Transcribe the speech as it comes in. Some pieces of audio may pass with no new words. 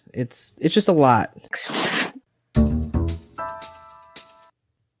it's just a lot.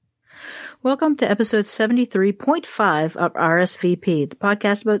 Welcome to episode 73.5 of RSVP, the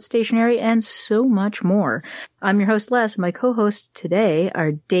podcast about stationery and so much more. I'm your host, Les. My co-hosts today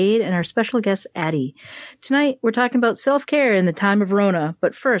are Dade and our special guest, Addie. Tonight, we're talking about self-care in the time of Rona.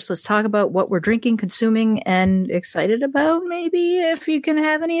 But first, let's talk about what we're drinking, consuming, and excited about, maybe, if you can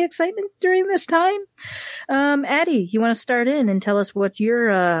have any excitement during this time. Addie, you want to start in and tell us what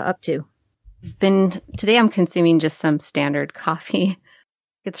you're up to? Today I'm consuming just some standard coffee.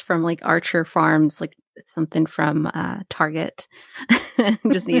 It's from like Archer Farms, like it's something from Target.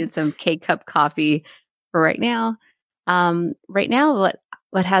 Just needed some K-cup coffee for right now. Right now,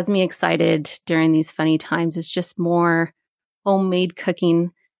 what has me excited during these funny times is just more homemade cooking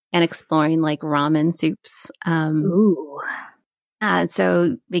and exploring like ramen soups. Ooh.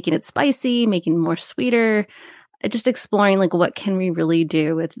 So making it spicy, making it more sweeter, just exploring like what can we really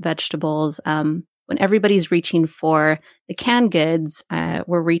do with vegetables. When everybody's reaching for the canned goods,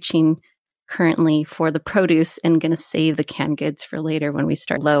 we're reaching currently for the produce and going to save the canned goods for later when we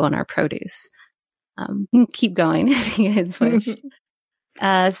start low on our produce. Keep going if you guys wish.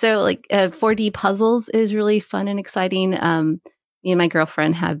 So like 4D puzzles is really fun and exciting. Me and my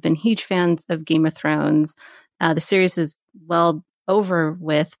girlfriend have been huge fans of Game of Thrones. The series is well over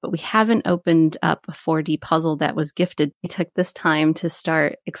with, but we haven't opened up a 4D puzzle that was gifted. We took this time to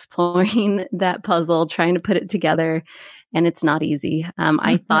start exploring that puzzle, trying to put it together, and it's not easy.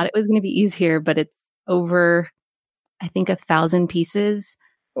 I thought it was going to be easier, but it's over, I think, 1,000 pieces.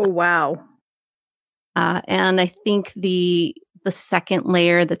 Oh, wow. And I think the second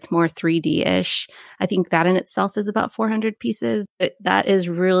layer that's more 3D-ish, I think that in itself is about 400 pieces. That is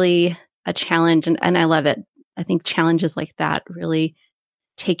really a challenge, and I love it. I think challenges like that really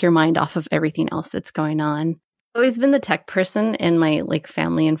take your mind off of everything else that's going on. I've always been the tech person in my like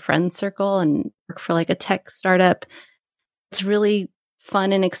family and friends circle and work for like a tech startup. It's really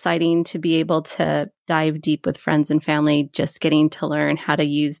fun and exciting to be able to dive deep with friends and family, just getting to learn how to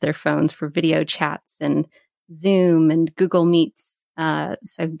use their phones for video chats and Zoom and Google Meets. So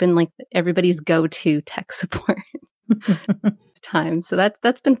I've been like everybody's go-to tech support time. So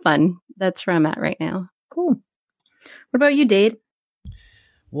that's been fun. That's where I'm at right now. Cool. What about you, Dade?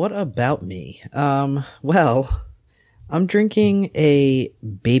 What about me? Well, I'm drinking a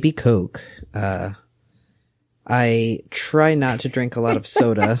baby Coke. I try not to drink a lot of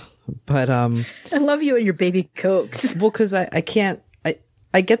soda, but I love you and your baby Cokes. Well, because I can't.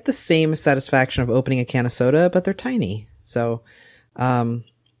 I get the same satisfaction of opening a can of soda, but they're tiny. So I'm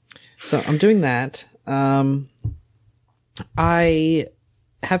doing that. I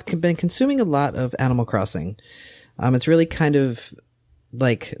have been consuming a lot of Animal Crossing. It's really kind of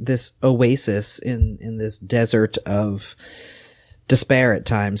like this oasis in this desert of despair at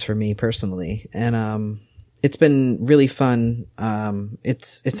times for me personally. And, it's been really fun.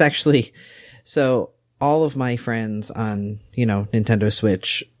 It's actually, so all of my friends on, Nintendo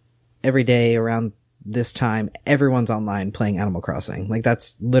Switch, every day around this time, everyone's online playing Animal Crossing. Like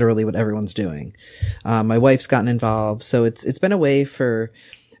that's literally what everyone's doing. My wife's gotten involved. So it's been a way for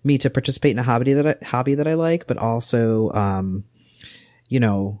me to participate in a hobby that I like, but also,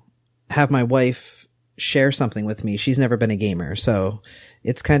 have my wife share something with me. She's never been a gamer. So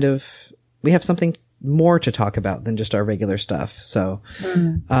it's kind of, we have something more to talk about than just our regular stuff. So,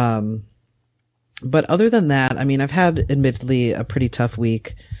 but other than that, I mean, I've had admittedly a pretty tough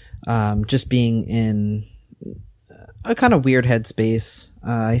week, just being in a kind of weird headspace.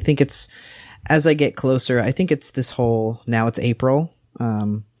 I think it's, as I get closer, I think it's this whole, now it's April,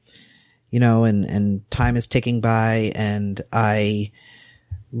 and time is ticking by, and I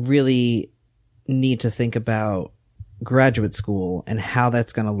really need to think about graduate school and how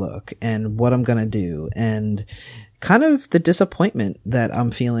that's going to look and what I'm going to do, and kind of the disappointment that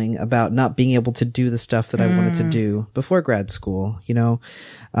I'm feeling about not being able to do the stuff that I wanted to do before grad school.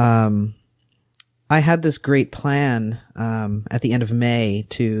 I had this great plan, at the end of May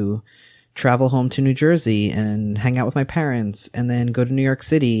to travel home to New Jersey and hang out with my parents, and then go to New York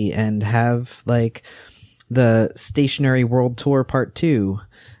City and have like the Stationery World Tour Part 2.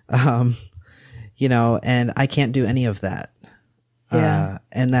 And I can't do any of that. Yeah.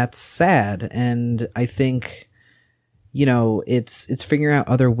 And that's sad. And I think, it's figuring out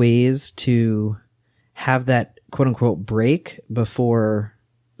other ways to have that quote unquote break before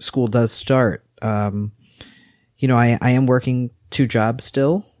school does start. I am working 2 jobs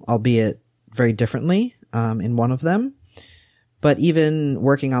still, albeit very differently, in one of them. But even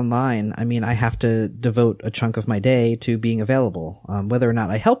working online, I mean, I have to devote a chunk of my day to being available. Whether or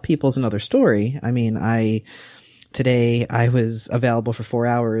not I help people is another story. I mean, I today I was available for 4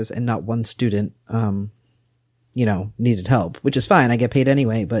 hours and not one student, needed help, which is fine. I get paid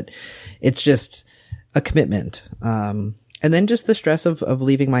anyway, but it's just a commitment. And then just the stress of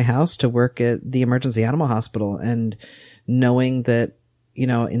leaving my house to work at the emergency animal hospital and knowing that,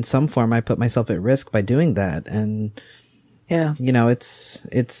 in some form I put myself at risk by doing that. And, yeah, it's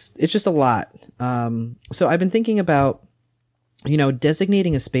just a lot. So I've been thinking about,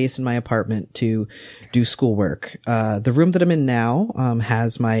 designating a space in my apartment to do schoolwork. The room that I'm in now,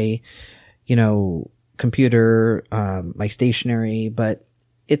 has my, computer, my stationery, but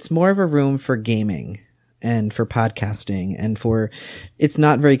it's more of a room for gaming and for podcasting and it's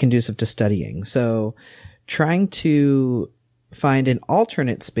not very conducive to studying. So trying to find an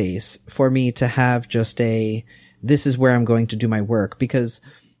alternate space for me to have just this is where I'm going to do my work, because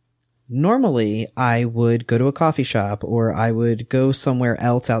normally I would go to a coffee shop or I would go somewhere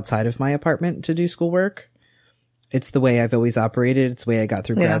else outside of my apartment to do schoolwork. It's the way I've always operated. It's the way I got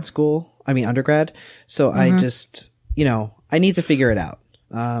through undergrad. So I just, I need to figure it out.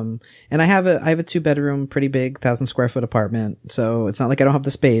 And I have a 2-bedroom, pretty big 1,000 square foot apartment. So it's not like I don't have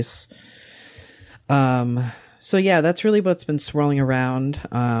the space. So yeah, that's really what's been swirling around.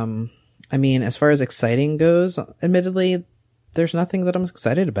 As far as exciting goes, admittedly, there's nothing that I'm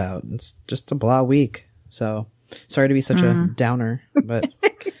excited about. It's just a blah week. So sorry to be such a downer, but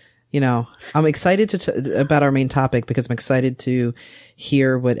I'm excited about our main topic because I'm excited to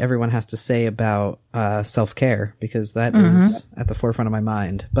hear what everyone has to say about self-care, because that is at the forefront of my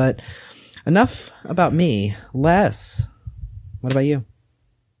mind. But enough about me. Les, what about you?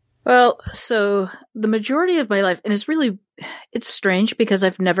 Well, so the majority of my life, and it's strange because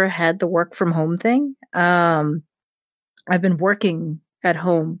I've never had the work from home thing. I've been working at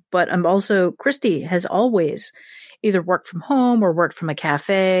home, but Christy has always either worked from home or worked from a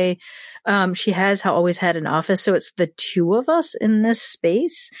cafe. She has always had an office. So it's the two of us in this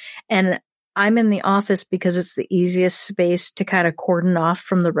space. And I'm in the office because it's the easiest space to kind of cordon off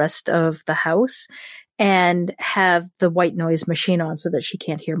from the rest of the house and have the white noise machine on so that she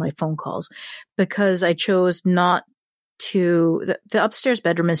can't hear my phone calls, because I chose not to. The upstairs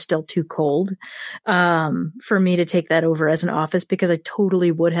bedroom is still too cold for me to take that over as an office, because I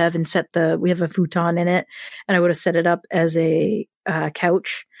totally would have and we have a futon in it, and I would have set it up as a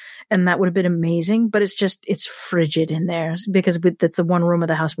couch, and that would have been amazing. But it's frigid in there because that's the one room of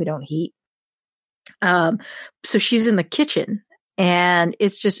the house we don't heat. So she's in the kitchen, and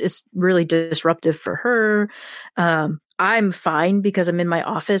it's really disruptive for her. I'm fine because I'm in my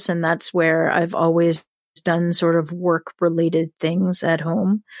office, and that's where I've always done sort of work related things at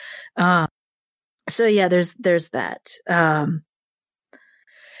home. So yeah, there's that.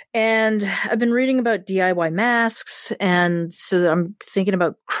 And I've been reading about DIY masks, and so I'm thinking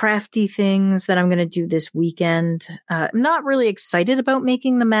about crafty things that I'm going to do this weekend. I'm not really excited about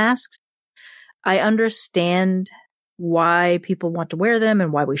making the masks. I understand why people want to wear them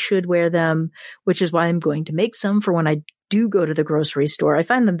and why we should wear them, which is why I'm going to make some for when I do go to the grocery store. I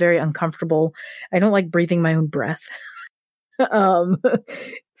find them very uncomfortable. I don't like breathing my own breath.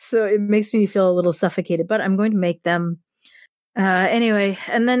 So it makes me feel a little suffocated, but I'm going to make them. Anyway,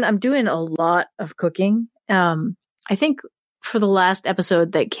 and then I'm doing a lot of cooking. I think for the last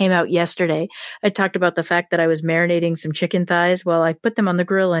episode that came out yesterday, I talked about the fact that I was marinating some chicken thighs. Well, I put them on the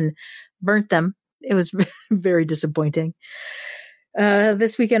grill and burnt them. It was very disappointing.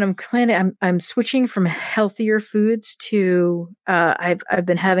 This weekend I'm switching from healthier foods to, I've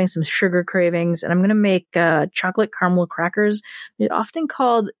been having some sugar cravings, and I'm going to make, chocolate caramel crackers. They're often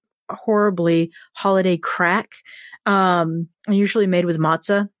called horribly holiday crack. Usually made with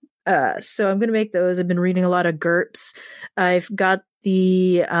matzah. So I'm going to make those. I've been reading a lot of GURPS. I've got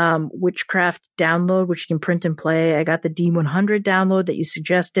the, Witchcraft download, which you can print and play. I got the D100 download that you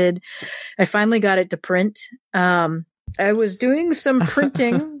suggested. I finally got it to print. I was doing some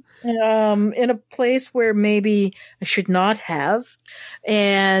printing in a place where maybe I should not have.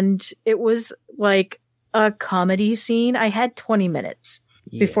 And it was like a comedy scene. I had 20 minutes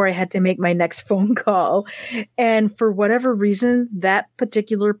before I had to make my next phone call. And for whatever reason, that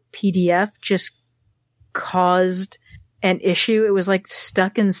particular PDF just caused an issue. It was like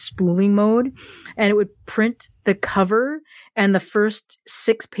stuck in spooling mode, and it would print the cover and the first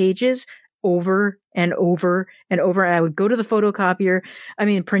 6 pages over and over and over. And I would go to the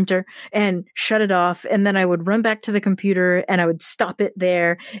printer, and shut it off. And then I would run back to the computer and I would stop it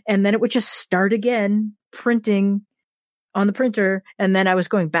there. And then it would just start again printing on the printer. And then I was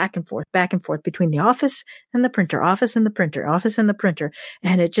going back and forth between the office and the printer, office and the printer, office and the printer.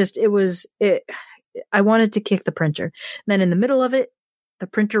 And I wanted to kick the printer. Then in the middle of it, the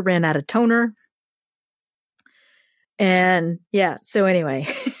printer ran out of toner. And yeah, so anyway,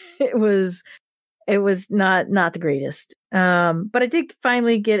 it was not the greatest. But I did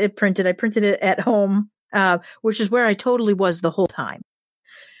finally get it printed. I printed it at home, which is where I totally was the whole time.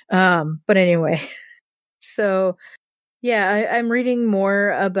 But anyway, so yeah, I'm reading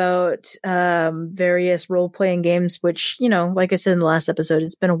more about various role-playing games, which, like I said in the last episode,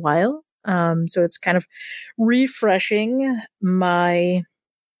 it's been a while. So it's kind of refreshing my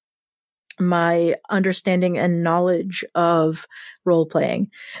understanding and knowledge of role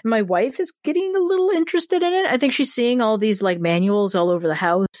playing. My wife is getting a little interested in it. I think she's seeing all these like manuals all over the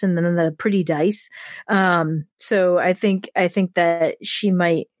house and then the pretty dice. So I think that she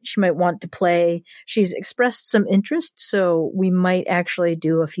might want to play. She's expressed some interest, so we might actually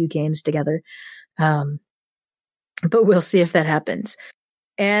do a few games together. But we'll see if that happens.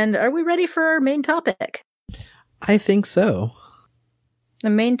 And are we ready for our main topic? I think so. The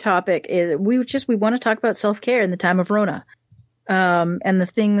main topic is we want to talk about self-care in the time of Rona. And we're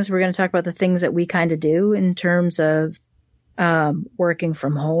going to talk about the things that we kind of do in terms of working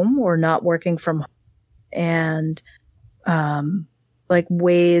from home or not working from home, and like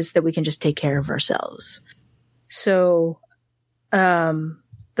ways that we can just take care of ourselves. So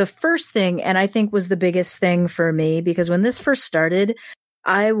the first thing, and I think was the biggest thing for me, because when this first started,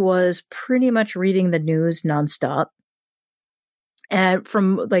 I was pretty much reading the news nonstop. And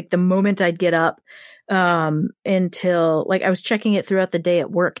from like the moment I'd get up, until like I was checking it throughout the day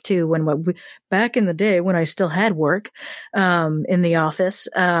at work too. Back in the day when I still had work, in the office,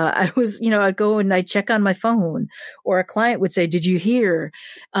 I was, I'd go and I'd check on my phone, or a client would say, "Did you hear?"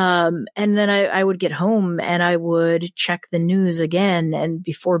 And then I would get home and I would check the news again. And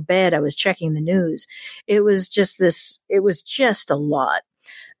before bed, I was checking the news. It was just a lot.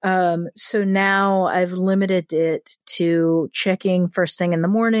 So now I've limited it to checking first thing in the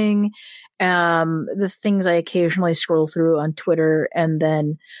morning, the things I occasionally scroll through on Twitter, and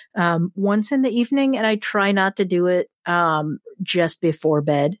then, once in the evening, and I try not to do it, just before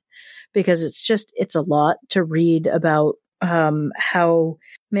bed, because it's a lot to read about, how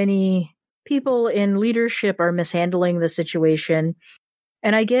many people in leadership are mishandling the situation.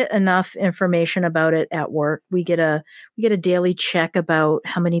 And I get enough information about it at work. We get a daily check about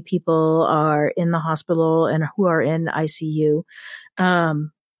how many people are in the hospital and who are in ICU,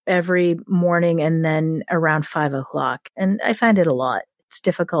 every morning, and then around 5:00. And I find it a lot. It's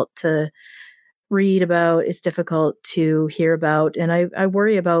difficult to read about. It's difficult to hear about. And I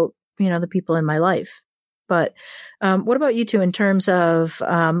worry about, the people in my life. But, what about you two in terms of,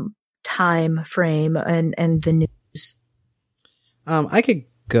 time frame and the news? I could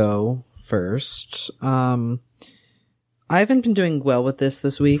go first. I haven't been doing well with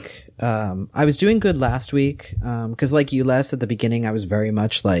this week. I was doing good last week, because like you, Les, at the beginning, I was very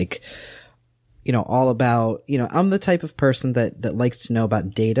much like, all about, I'm the type of person that likes to know about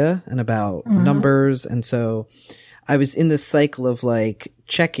data and about numbers. And so I was in this cycle of like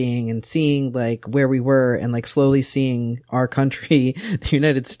checking and seeing like where we were, and like slowly seeing our country, the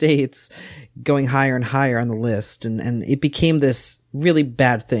United States, going higher and higher on the list. And it became this really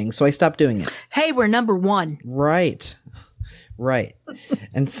bad thing. So I stopped doing it. Hey, we're number one. Right.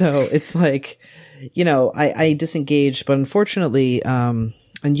 And so it's like, I disengaged, but unfortunately, and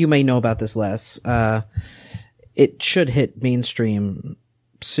you may know about this, Les, it should hit mainstream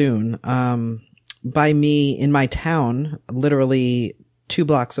soon. By me, in my town, literally 2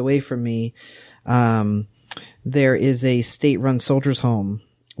 blocks away from me, there is a state-run soldiers' home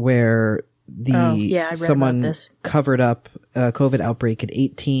where someone covered up a COVID outbreak, and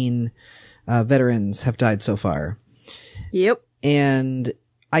 18 veterans have died so far. Yep. And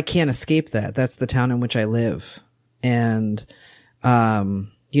I can't escape that. That's the town in which I live. And,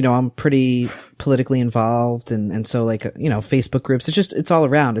 I'm pretty politically involved. And so like, Facebook groups, it's all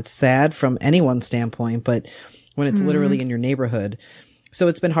around. It's sad from anyone's standpoint, but when it's literally in your neighborhood. So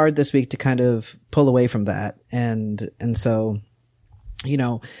it's been hard this week to kind of pull away from that. And so,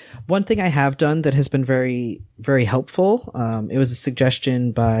 one thing I have done that has been very, very helpful, it was a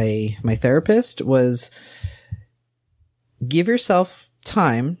suggestion by my therapist, was give yourself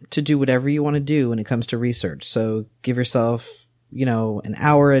time to do whatever you want to do when it comes to research. So give yourself, an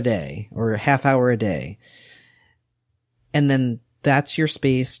hour a day or a half hour a day. And then that's your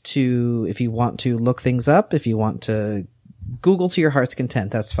space to, if you want to look things up, if you want to Google to your heart's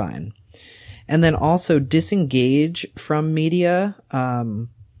content, that's fine. And then also disengage from media,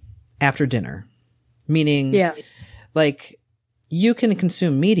 after dinner. Meaning, like, you can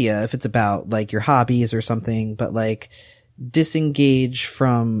consume media if it's about like your hobbies or something, but like, disengage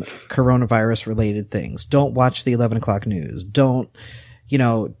from coronavirus related things. Don't watch the 11 o'clock news. Don't,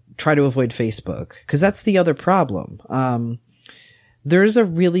 try to avoid Facebook, because that's the other problem. There's a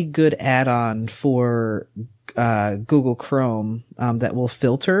really good add-on for Google Chrome that will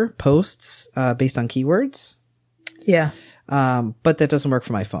filter posts based on keywords. Yeah. But that doesn't work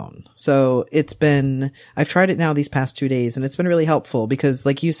for my phone. So I've tried it now these past 2 days, and it's been really helpful because,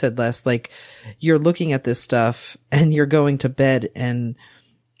 like you said, Les, like, you're looking at this stuff and you're going to bed, and,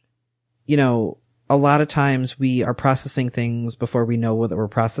 you know, a lot of times we are processing things before we know that we're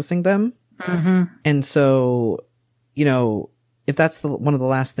processing them. Mm-hmm. And so, you know, if that's one of the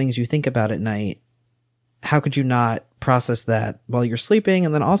last things you think about at night, how could you not process that while you're sleeping,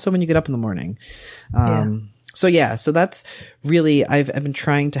 and then also when you get up in the morning? So that's really, I've been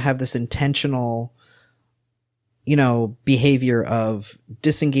trying to have this intentional, you know, behavior of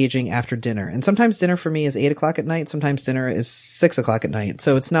disengaging after dinner. And sometimes dinner for me is 8 o'clock at night. Sometimes dinner is 6 o'clock at night.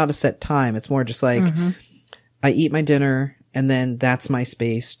 So it's not a set time. It's more just like, I eat my dinner, and then that's my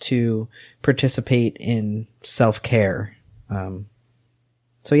space to participate in self-care.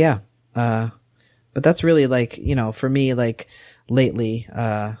 But that's really, like, you know, for me, like, lately,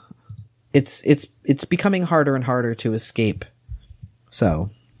 it's becoming harder and harder to escape. So.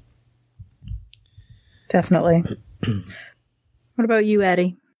 Definitely. What about you,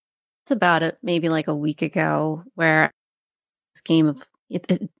 Addie? It's about it, maybe like a week ago, where this game of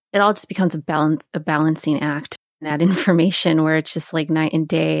it all just becomes a balancing act. That information where it's just like night and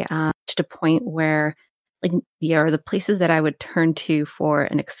day, to a point where, like, the places that I would turn to for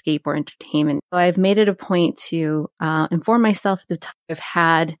an escape or entertainment. So I've made it a point to inform myself of the time I've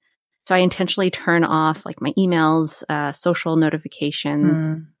had. So I intentionally turn off, like, my emails, social notifications.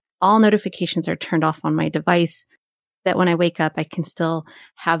 All notifications are turned off on my device, that when I wake up, I can still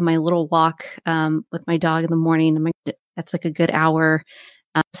have my little walk with my dog in the morning. That's like a good hour,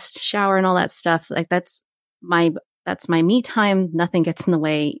 shower and all that stuff. Like, that's my me time. Nothing gets in the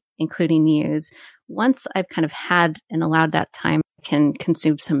way, including news. Once I've kind of had and allowed that time, I can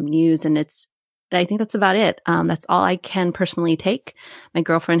consume some news, and I think that's about it. That's all I can personally take. My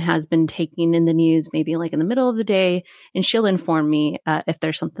girlfriend has been taking in the news, maybe like in the middle of the day, and she'll inform me if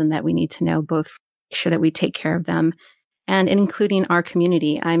there's something that we need to know, both make sure that we take care of them, and including our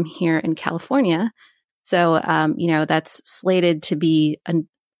community. I'm here in California, so that's slated to be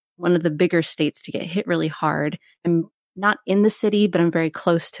one of the bigger states to get hit really hard. I'm not in the city, but I'm very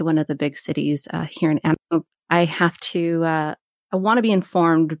close to one of the big cities here in Anaheim. I have to. I want to be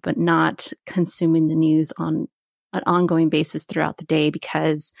informed, but not consuming the news on an ongoing basis throughout the day,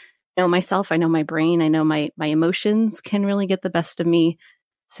 because I know myself, I know my brain, I know my emotions can really get the best of me.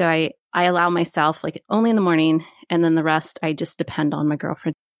 So I allow myself, like, only in the morning, and then the rest, I just depend on my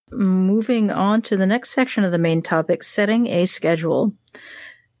girlfriend. Moving on to the next section of the main topic, setting a schedule.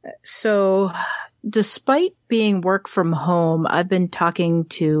 So despite being work from home, I've been talking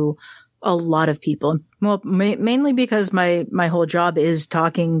to a lot of people. Well, mainly because my whole job is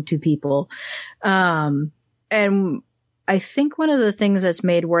talking to people. And I think one of the things that's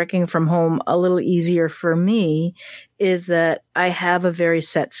made working from home a little easier for me is that I have a very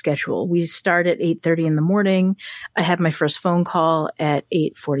set schedule. We start at 8:30 in the morning. I have my first phone call at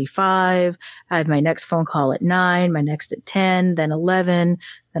 8:45. I have my next phone call at 9, my next at 10, then 11.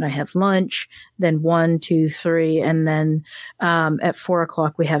 Then I have lunch, then 1, 2, 3, and then at 4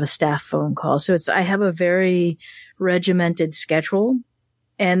 o'clock we have a staff phone call. So I have a very regimented schedule.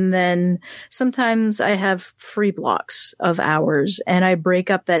 And then sometimes I have free blocks of hours, and I break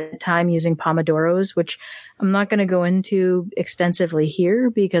up that time using Pomodoros, which I'm not going to go into extensively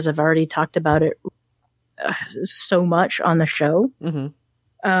here because I've already talked about it so much on the show.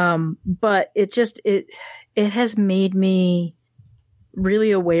 But it has made me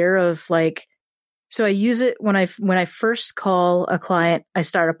really aware of, like, so I use it when I first call a client, I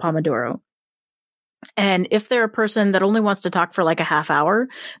start a Pomodoro. And if they're a person that only wants to talk for like a half hour,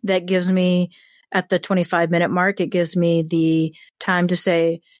 that gives me, at the 25-minute mark, it gives me the time to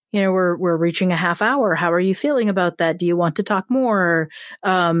say, we're reaching a half hour. How are you feeling about that? Do you want to talk more?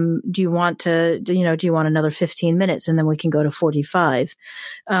 Do you want another 15 minutes? And then we can go to 45.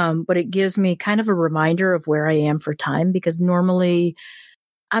 But it gives me kind of a reminder of where I am for time, because normally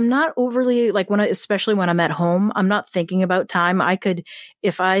I'm not overly, like, especially when I'm at home, I'm not thinking about time.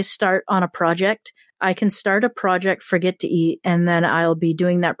 If I start on a project, I can start a project, forget to eat, and then I'll be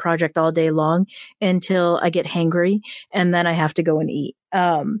doing that project all day long until I get hangry, and then I have to go and eat.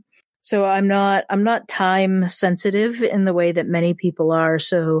 So I'm not time sensitive in the way that many people are.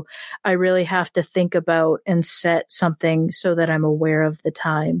 So I really have to think about and set something so that I'm aware of the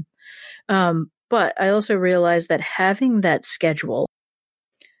time. But I also realized that having that schedule,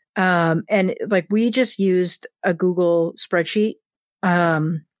 and like, we just used a Google spreadsheet,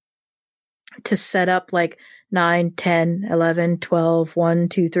 to set up like 9, 10, 11, 12, 1,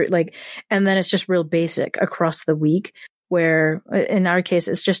 2, 3, like, and then it's just real basic across the week, where in our case,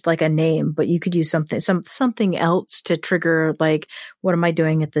 it's just like a name, but you could use something else to trigger, like, what am I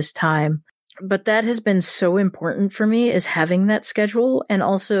doing at this time? But that has been so important for me, is having that schedule. And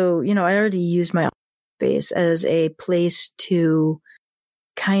also, I already use my space as a place to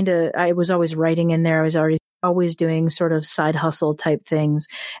I was always writing in there. I was always doing sort of side hustle type things.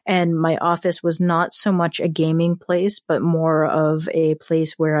 And my office was not so much a gaming place, but more of a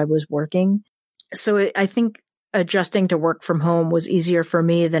place where I was working. So I think adjusting to work from home was easier for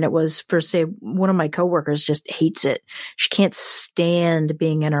me than it was for, say, one of my coworkers just hates it. She can't stand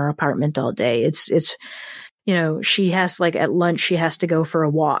being in her apartment all day. It's, she has, like, at lunch, she has to go for a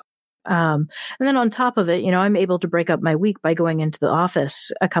walk. And then on top of it, I'm able to break up my week by going into the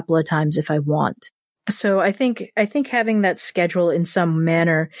office a couple of times if I want. So I think having that schedule in some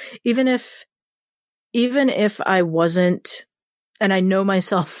manner, even if I wasn't, and I know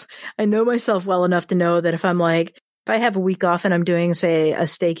myself well enough to know that if I have a week off and I'm doing, say, a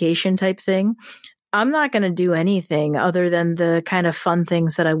staycation type thing, I'm not going to do anything other than the kind of fun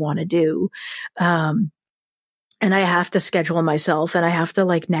things that I want to do. And I have to schedule myself, and I have to,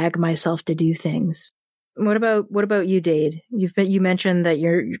 like, nag myself to do things. What about you, Dade? You mentioned that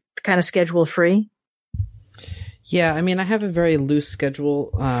you're kind of schedule free. Yeah, I mean, I have a very loose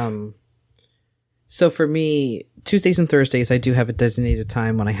schedule. So for me, Tuesdays and Thursdays, I do have a designated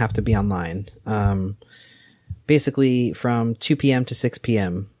time when I have to be online. Basically from 2 p.m. to 6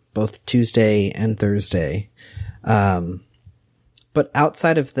 p.m., both Tuesday and Thursday. But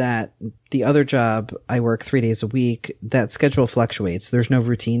outside of that, the other job, I work 3 days a week. That schedule fluctuates. There's no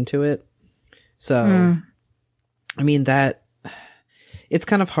routine to it. So, I mean, it's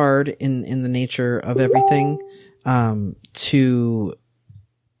kind of hard in the nature of everything, to,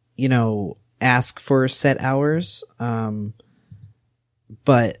 ask for set hours.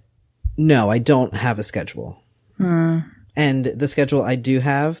 But no, I don't have a schedule. And the schedule I do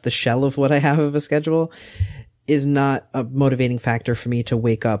have, the shell of what I have of a schedule, is not a motivating factor for me to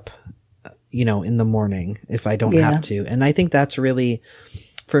wake up, in the morning if I don't have to. And I think that's really,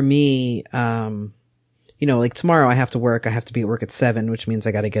 for me, like tomorrow I have to work. I have to be at work at 7, which means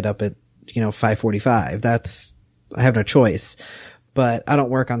I got to get up at, 5:45. I have no choice. But I don't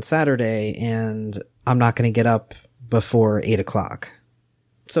work on Saturday, and I'm not going to get up before 8:00.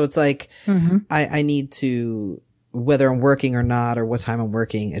 So it's like, I need to, whether I'm working or not, or what time I'm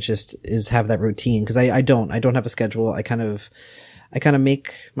working, it just is have that routine. Cause I don't have a schedule. I kind of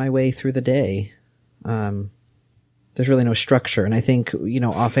make my way through the day. There's really no structure. And I think,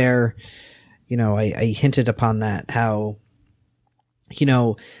 off air, I hinted upon that, how,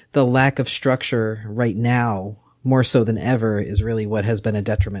 the lack of structure right now, more so than ever, is really what has been a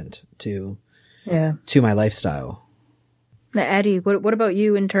detriment to my lifestyle. Now, Addie, what about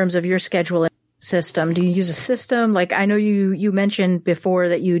you in terms of your scheduling system? Do you use a system? Like, I know you mentioned before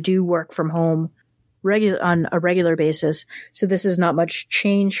that you do work from home on a regular basis, so this is not much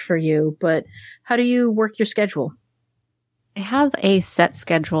change for you, but how do you work your schedule? I have a set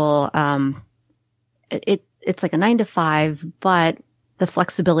schedule. It's like a 9 to 5, but the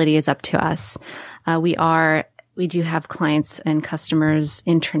flexibility is up to us. We do have clients and customers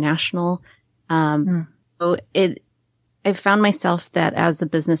international. So I've found myself that as the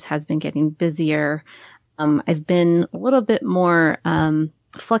business has been getting busier, I've been a little bit more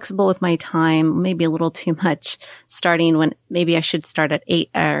flexible with my time, maybe a little too much, starting when maybe I should start at 8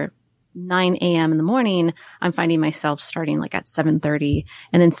 or 9 a.m. in the morning. I'm finding myself starting like at 7:30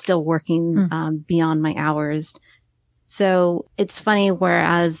 and then still working beyond my hours. So it's funny,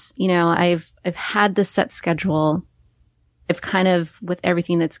 whereas, I've had this set schedule. I've kind of, with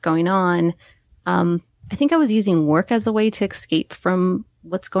everything that's going on, I think I was using work as a way to escape from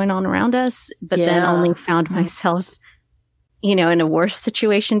what's going on around us, but then only found myself, in a worse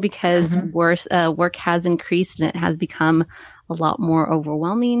situation because work has increased and it has become a lot more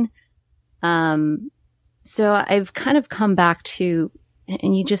overwhelming. So I've kind of come back to,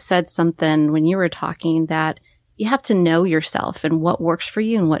 and you just said something when you were talking, that you have to know yourself and what works for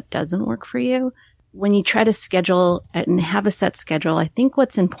you and what doesn't work for you. When you try to schedule and have a set schedule, I think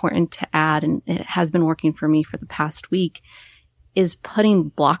what's important to add, and it has been working for me for the past week, is putting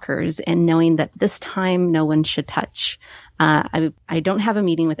blockers and knowing that this time no one should touch. I don't have a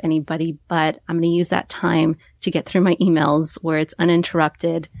meeting with anybody, but I'm going to use that time to get through my emails where it's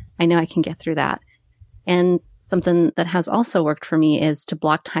uninterrupted. I know I can get through that. And something that has also worked for me is to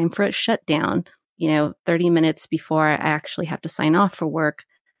block time for a shutdown. 30 minutes before I actually have to sign off for work,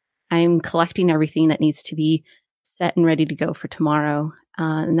 I'm collecting everything that needs to be set and ready to go for tomorrow.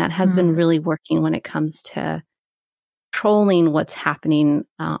 And that has been really working when it comes to controlling what's happening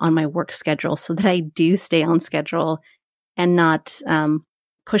on my work schedule so that I do stay on schedule and not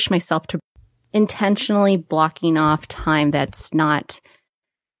push myself to intentionally blocking off time that's not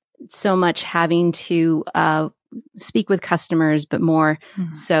so much having to speak with customers, but more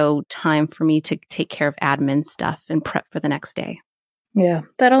so time for me to take care of admin stuff and prep for the next day. Yeah,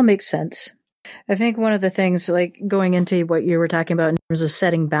 that all makes sense. I think one of the things, like going into what you were talking about in terms of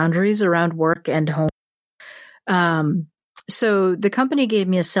setting boundaries around work and home. So the company gave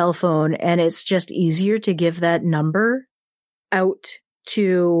me a cell phone, and it's just easier to give that number out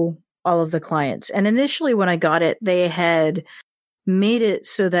to all of the clients. And initially when I got it, they had made it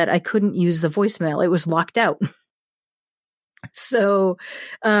so that I couldn't use the voicemail. It was locked out. So,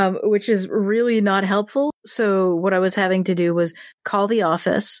 which is really not helpful. So what I was having to do was call the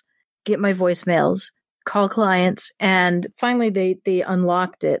office, get my voicemails, call clients, and finally they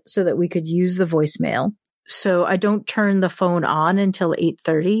unlocked it so that we could use the voicemail. So I don't turn the phone on until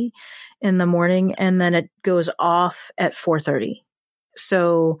 8:30 in the morning, and then it goes off at 4:30.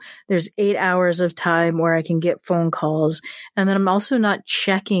 So there's 8 hours of time where I can get phone calls, and then I'm also not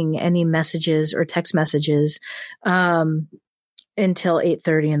checking any messages or text messages until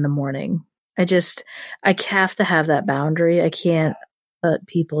 8:30 in the morning. I have to have that boundary. I can't let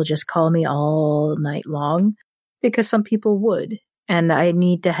people just call me all night long, because some people would, and I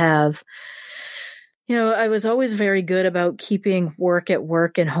need to have. I was always very good about keeping work at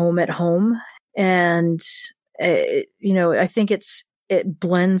work and home at home. And, I think it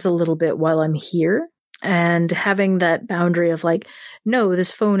blends a little bit while I'm here, and having that boundary of like, no,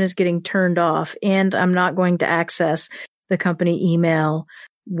 this phone is getting turned off and I'm not going to access the company email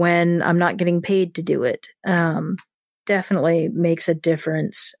when I'm not getting paid to do it. Definitely makes a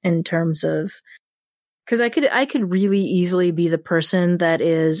difference in terms of, because I could really easily be the person that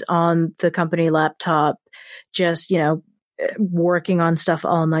is on the company laptop, just, working on stuff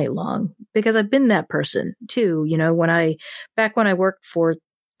all night long, because I've been that person too. Back when I worked for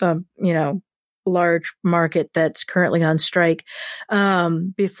the, large market that's currently on strike,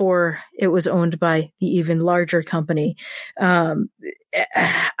 before it was owned by the even larger company, I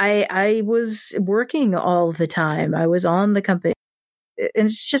was working all the time. I was on the company, and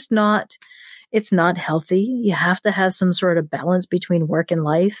it's not healthy. You have to have some sort of balance between work and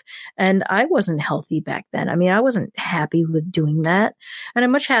life. And I wasn't healthy back then. I mean, I wasn't happy with doing that. And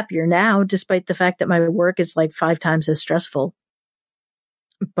I'm much happier now, despite the fact that my work is like 5 times as stressful.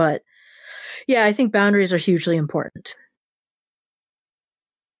 But yeah, I think boundaries are hugely important.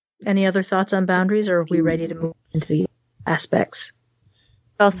 Any other thoughts on boundaries, or are we ready to move into the aspects?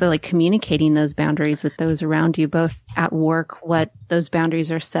 Also, like communicating those boundaries with those around you, both at work, what those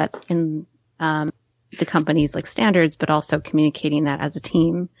boundaries are set in the company's like standards, but also communicating that as a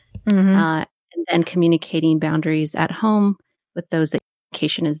team, and then communicating boundaries at home with those. That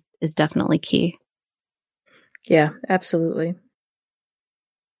communication is definitely key. Yeah, absolutely.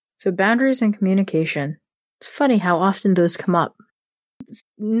 So boundaries and communication. It's funny how often those come up.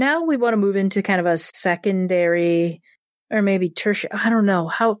 Now we want to move into kind of a secondary or maybe tertiary. I don't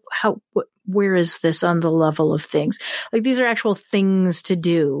know where is this on the level of things? Like, these are actual things to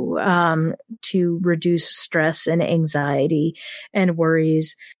do, to reduce stress and anxiety and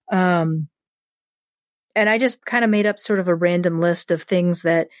worries. And I just kind of made up sort of a random list of things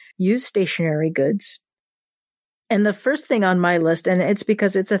that use stationary goods. And the first thing on my list, and it's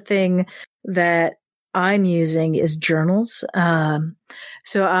because it's a thing that I'm using, is journals.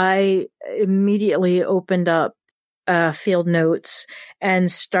 So I immediately opened up field notes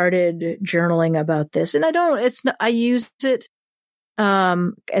and started journaling about this. And I use it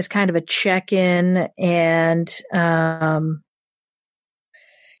as kind of a check-in, and I'm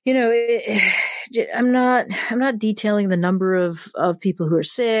not detailing the number of people who are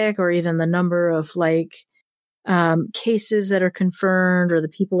sick, or even the number of cases that are confirmed, or the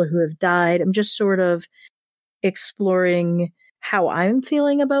people who have died. I'm just sort of exploring how I'm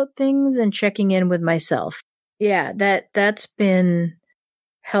feeling about things and checking in with myself. Yeah, that's been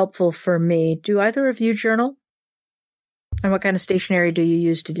helpful for me. Do either of you journal? And what kind of stationery do you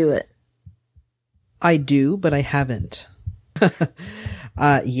use to do it? I do, but I haven't.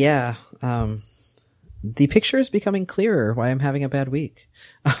 Yeah. The picture is becoming clearer why I'm having a bad week.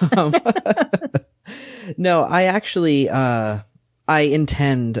 No, I actually, I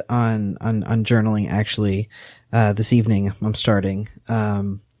intend on journaling actually, this evening. I'm starting.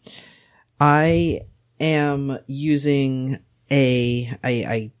 I am using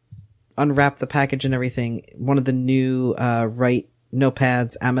I unwrapped the package and everything. One of the new, Write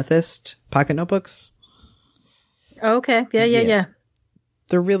Notepads Amethyst pocket notebooks. Okay. Yeah.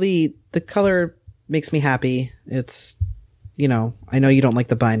 the color makes me happy. It's, I know you don't like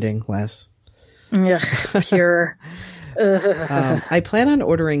the binding, Les. Ugh, pure. I plan on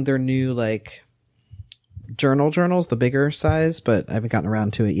ordering their new journals, the bigger size, but I haven't gotten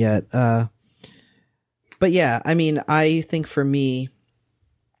around to it yet. But yeah, I mean, I think for me,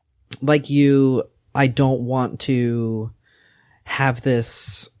 like you, I don't want to have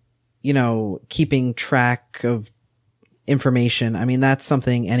this, keeping track of information. I mean, that's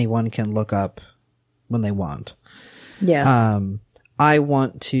something anyone can look up when they want. Yeah. I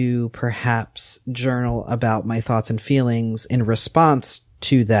want to perhaps journal about my thoughts and feelings in response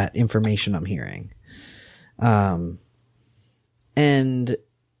to that information I'm hearing. And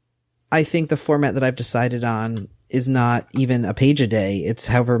I think the format that I've decided on is not even a page a day. It's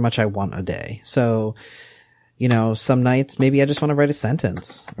however much I want a day. So, some nights maybe I just want to write a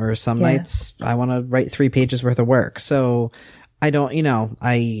sentence, or some nights I want to write 3 pages worth of work. So I don't,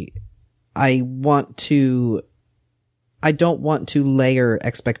 I don't want to layer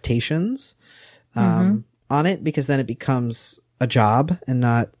expectations, on it, because then it becomes a job and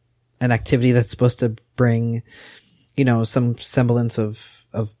not an activity that's supposed to bring, some semblance of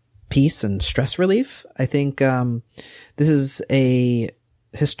peace and stress relief. I think, this is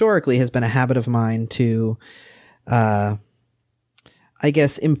historically has been a habit of mine to, I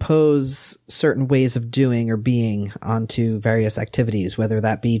guess, impose certain ways of doing or being onto various activities, whether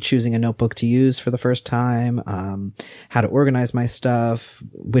that be choosing a notebook to use for the first time, how to organize my stuff,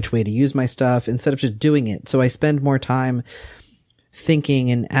 which way to use my stuff, instead of just doing it. So I spend more time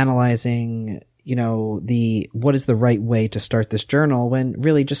thinking and analyzing, what is the right way to start this journal, when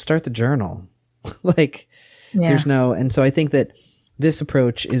really just start the journal. And so I think that this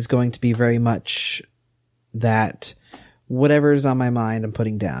approach is going to be very much that whatever's on my mind, I'm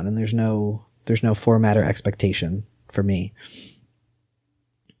putting down, and there's no format or expectation for me.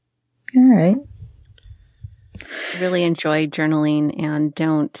 All right. I really enjoy journaling and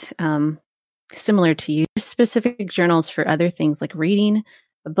don't, similar to you, specific journals for other things like reading.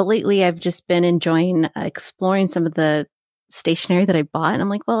 But lately I've just been enjoying exploring some of the stationery that I bought. And I'm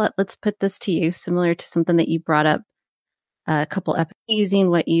like, well, let's put this to use, similar to something that you brought up a couple episodes, using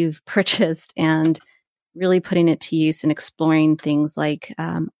what you've purchased and really putting it to use and exploring things like,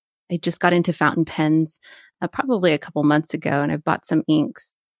 I just got into fountain pens probably a couple months ago, and I've bought some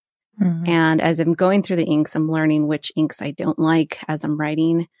inks. Mm-hmm. And as I'm going through the inks, I'm learning which inks I don't like as I'm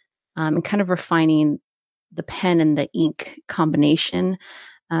writing, and kind of refining the pen and the ink combination.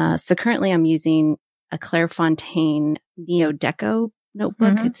 So currently I'm using a Clairefontaine Neo Deco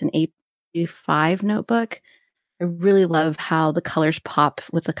notebook. Mm-hmm. It's an 825 notebook. I really love how the colors pop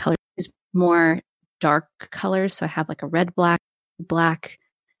with the colors, more dark colors. So I have like a red, black,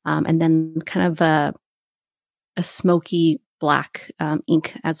 and then kind of a smoky black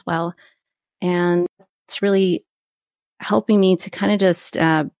ink as well. And it's really helping me to kind of just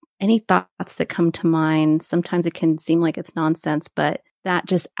any thoughts that come to mind. Sometimes it can seem like it's nonsense, but that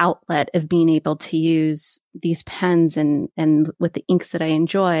just outlet of being able to use these pens and with the inks that I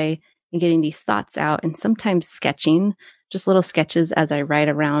enjoy and getting these thoughts out, and sometimes sketching, just little sketches as I write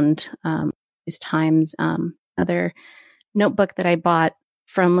around these times. Another notebook that I bought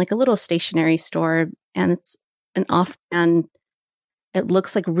from like a little stationery store, and it's an offhand, it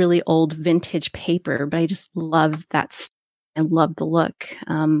looks like really old vintage paper, but I just love that. I love the look.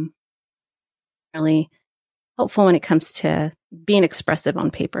 Really helpful when it comes to being expressive on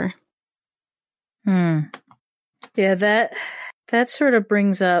paper. Yeah, that sort of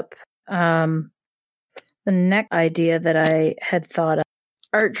brings up the next idea that I had thought of,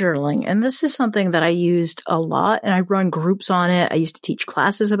 art journaling. And this is something that I used a lot, and I run groups on it. I used to teach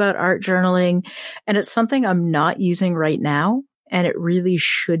classes about art journaling, and it's something I'm not using right now. And it really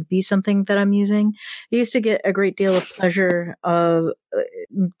should be something that I'm using. I used to get a great deal of pleasure of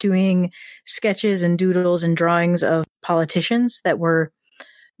doing sketches and doodles and drawings of politicians that were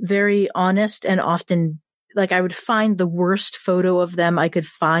very honest, and often, like, I would find the worst photo of them I could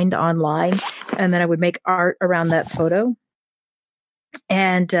find online, and then I would make art around that photo.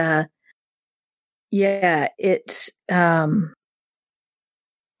 And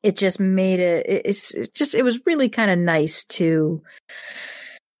it just made it was really kind of nice to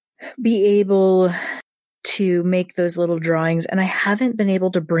be able to make those little drawings. And I haven't been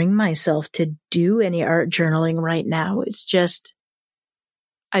able to bring myself to do any art journaling right now. It's just,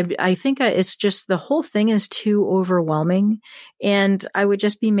 I think it's just, the whole thing is too overwhelming, and I would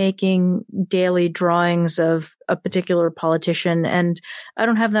just be making daily drawings of a particular politician, and I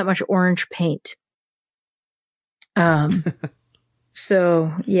don't have that much orange paint.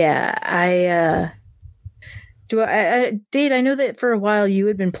 So yeah, I Dade, I know that for a while you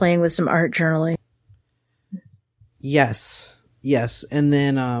had been playing with some art journaling. Yes. And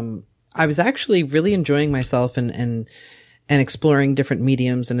then I was actually really enjoying myself and exploring different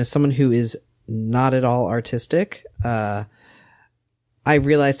mediums. And as someone who is not at all artistic, I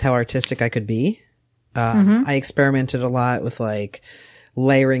realized how artistic I could be. I experimented a lot with like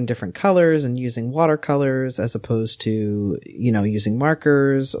layering different colors and using watercolors as opposed to, using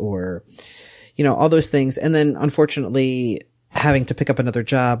markers or, all those things. And then unfortunately having to pick up another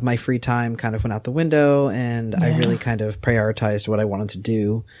job, my free time kind of went out the window and I really kind of prioritized what I wanted to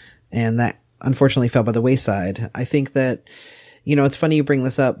do. And that unfortunately fell by the wayside. I think that, it's funny you bring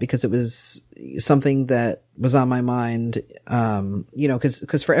this up because it was something that was on my mind.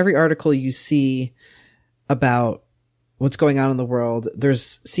 Cause for every article you see about what's going on in the world,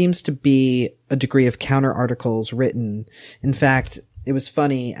 seems to be a degree of counter articles written. In fact, it was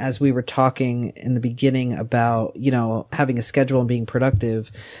funny as we were talking in the beginning about, having a schedule and being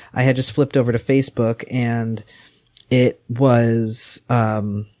productive. I had just flipped over to Facebook and it was,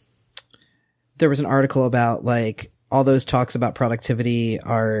 there was an article about like all those talks about productivity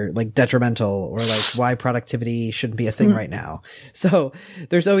are like detrimental or like why productivity shouldn't be a thing right now. So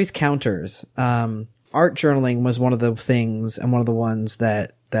there's always counters. Art journaling was one of the things and one of the ones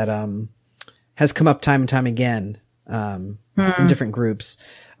that has come up time and time again, in different groups,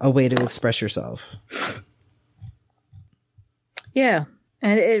 a way to express yourself. Yeah.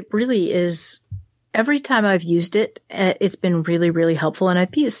 And it really is, every time I've used it, it's been really, really helpful. And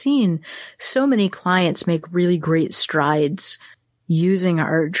I've seen so many clients make really great strides using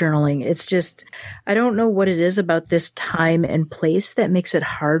art journaling. It's just, I don't know what it is about this time and place that makes it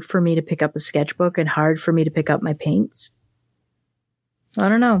hard for me to pick up a sketchbook and hard for me to pick up my paints. I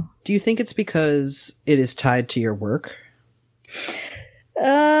don't know. Do you think it's because it is tied to your work?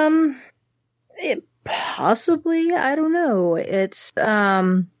 Possibly. I don't know. It's, but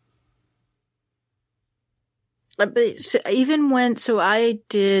so I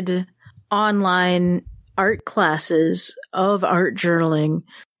did online art classes of art journaling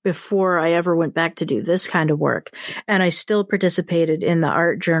before I ever went back to do this kind of work. And I still participated in the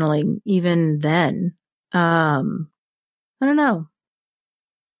art journaling even then. I don't know.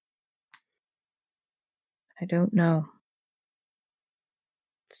 I don't know.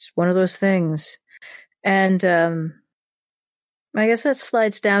 It's just one of those things. And I guess that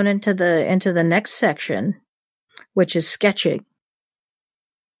slides down into the next section, which is sketching.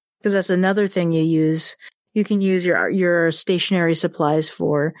 Because that's another thing you use. You can use your stationery supplies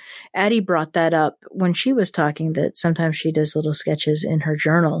for. Addie brought that up when she was talking that sometimes she does little sketches in her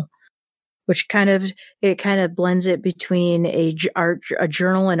journal, which kind of blends it between a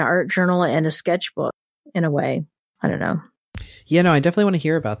journal, an art journal, and a sketchbook in a way. I don't know. Yeah, no, I definitely want to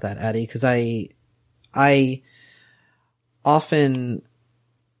hear about that, Addie, because I often,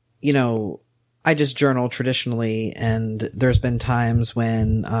 I just journal traditionally, and there's been times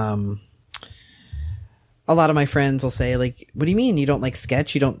when a lot of my friends will say, like, what do you mean you don't like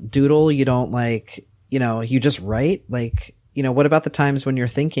sketch? You don't doodle? You don't like, you just write? Like, what about the times when you're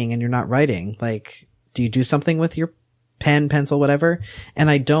thinking and you're not writing? Like, do you do something with your pen, pencil, whatever? And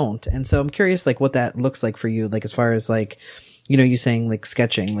I don't. And so I'm curious, like, what that looks like for you, like, as far as, like, you saying, like,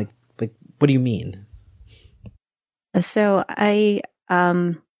 sketching, like, what do you mean? So I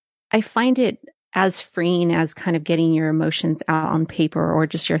find it as freeing as kind of getting your emotions out on paper or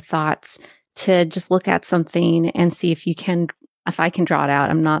just your thoughts, to just look at something and see if I can draw it out.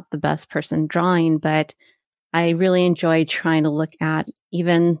 I'm not the best person drawing, but I really enjoy trying to look at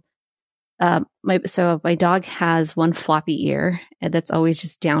even, my dog has one floppy ear that's always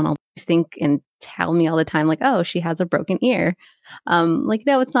just down. I'll think and tell me all the time, like, oh, she has a broken ear. Like,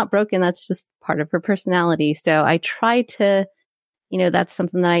 no, it's not broken. That's just part of her personality. So I try to, that's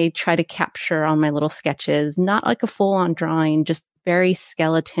something that I try to capture on my little sketches, not like a full on drawing, just very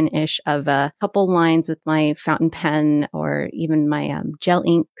skeleton-ish of a couple lines with my fountain pen or even my gel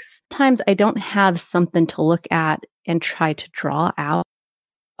inks. Sometimes I don't have something to look at and try to draw out.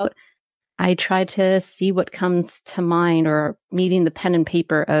 I try to see what comes to mind or meeting the pen and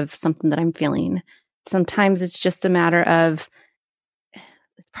paper of something that I'm feeling. Sometimes it's just a matter of,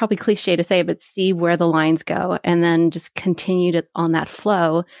 it's probably cliche to say, but see where the lines go and then just continue on that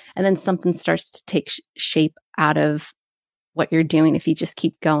flow. And then something starts to take shape out of what you're doing if you just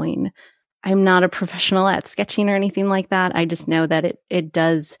keep going. I'm not a professional at sketching or anything like that. I just know that it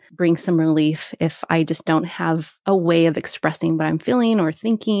does bring some relief if I just don't have a way of expressing what I'm feeling or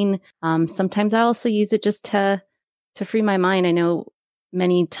thinking. Sometimes I also use it just to free my mind. I know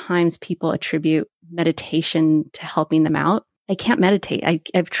many times people attribute meditation to helping them out. I can't meditate.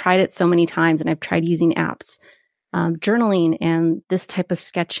 I've tried it so many times and I've tried using apps. journaling and this type of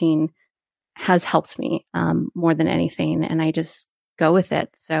sketching has helped me more than anything, and I just go with it.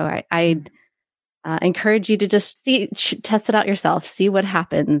 So I'd encourage you to just test it out yourself, see what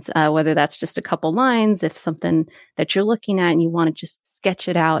happens, whether that's just a couple lines, if something that you're looking at and you want to just sketch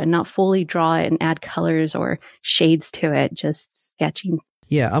it out and not fully draw it and add colors or shades to it, just sketching.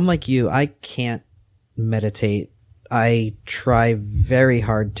 Yeah, I'm like you. I can't meditate. I try very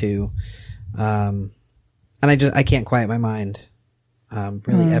hard to, and I can't quiet my mind.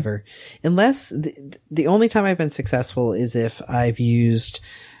 Really ever. Unless the only time I've been successful is if I've used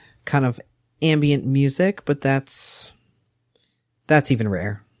kind of ambient music, but that's even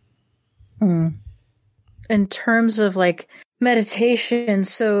rare. In terms of like meditation,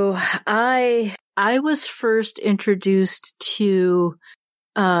 so I was first introduced to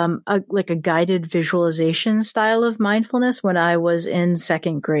a guided visualization style of mindfulness when I was in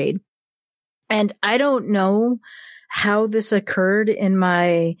second grade. And I don't know how this occurred in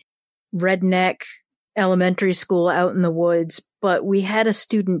my redneck elementary school out in the woods, but we had a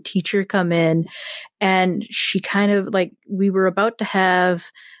student teacher come in, and she kind of like, we were about to have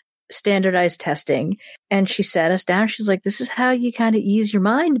standardized testing, and she sat us down. She's like, this is how you kind of ease your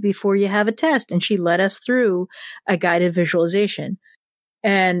mind before you have a test. And she led us through a guided visualization.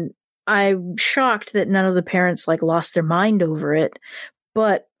 And I'm shocked that none of the parents like lost their mind over it,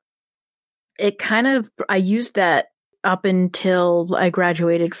 but it kind of, I used that up until I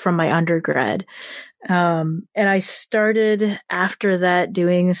graduated from my undergrad. And I started after that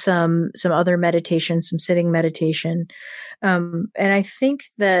doing some other meditation, some sitting meditation. And I think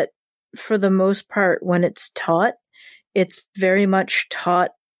that for the most part, when it's taught, it's very much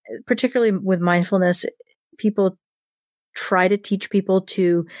taught, particularly with mindfulness, people try to teach people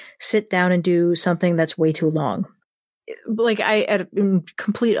to sit down and do something that's way too long. Like in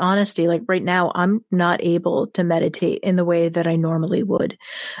complete honesty, like right now, I'm not able to meditate in the way that I normally would.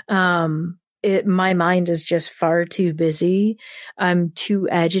 My mind is just far too busy. I'm too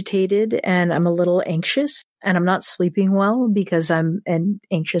agitated and I'm a little anxious, and I'm not sleeping well because I'm an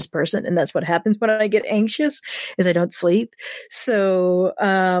anxious person. And that's what happens when I get anxious, is I don't sleep. So,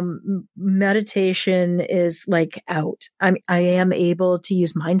 meditation is like out. I am able to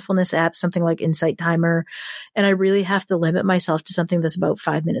use mindfulness apps, something like Insight Timer. And I really have to limit myself to something that's about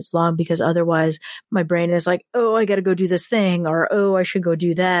 5 minutes long, because otherwise my brain is like, oh, I got to go do this thing, or, oh, I should go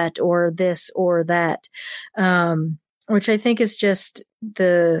do that, or this or that. Which I think is just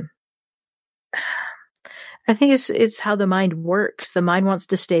I think it's how the mind works. The mind wants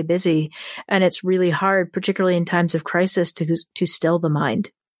to stay busy, and it's really hard, particularly in times of crisis, to still the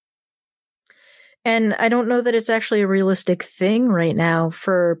mind. And I don't know that it's actually a realistic thing right now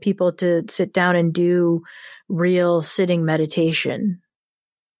for people to sit down and do real sitting meditation.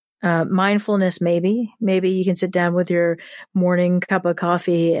 Mindfulness, maybe you can sit down with your morning cup of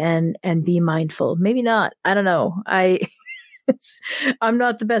coffee and be mindful. Maybe not. I don't know. I'm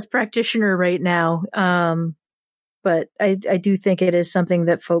not the best practitioner right now. But I do think it is something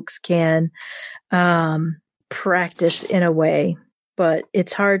that folks can, practice in a way, but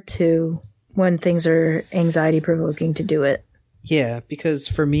it's hard to, when things are anxiety provoking, to do it. Yeah. Because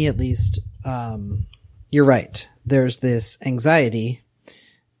for me, at least, you're right. There's this anxiety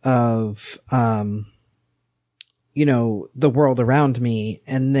of, the world around me.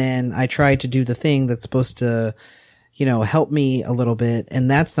 And then I try to do the thing that's supposed to, help me a little bit, and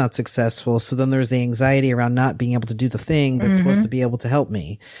that's not successful. So then there's the anxiety around not being able to do the thing that's supposed to be able to help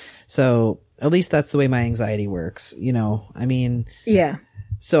me. So at least that's the way my anxiety works, Yeah.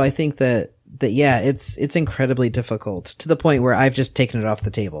 So I think that yeah, it's incredibly difficult, to the point where I've just taken it off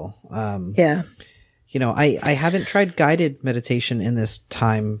the table. Yeah. I haven't tried guided meditation in this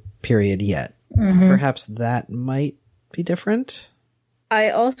time period yet. Perhaps that might be different.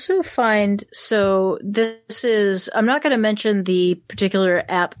 I also find, so this is, I'm not going to mention the particular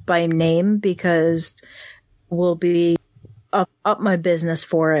app by name because we'll be up my business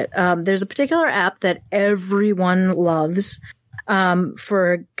for it. There's a particular app that everyone loves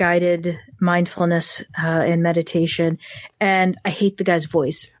for guided mindfulness and meditation, and I hate the guy's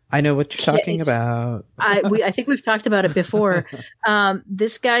voice. I know what you're talking about. I think we've talked about it before.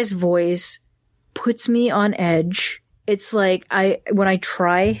 This guy's voice puts me on edge. It's like when I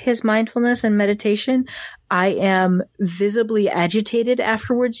try his mindfulness and meditation, I am visibly agitated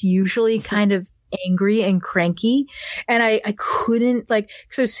afterwards, usually kind of angry and cranky. And I couldn't, like,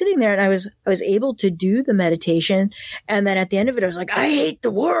 cause I was sitting there and I was able to do the meditation. And then at the end of it, I was like, I hate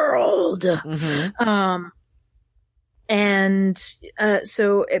the world. But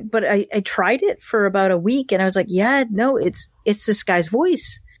I tried it for about a week, and I was like, yeah, no, it's this guy's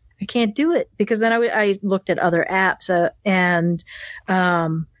voice. I can't do it, because then I looked at other apps, and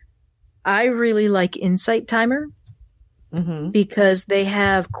I really like Insight Timer. Mm-hmm. Because they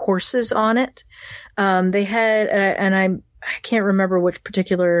have courses on it. They had, and I can't remember which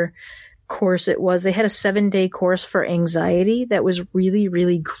particular course it was. They had a 7-day course for anxiety that was really,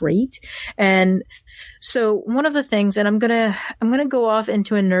 really great. And so one of the things, and I'm gonna go off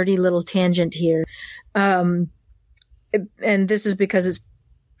into a nerdy little tangent here. And this is because it's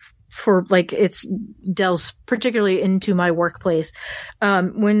delves particularly into my workplace.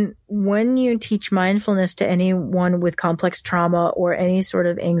 When you teach mindfulness to anyone with complex trauma or any sort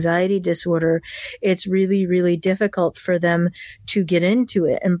of anxiety disorder, it's really, really difficult for them to get into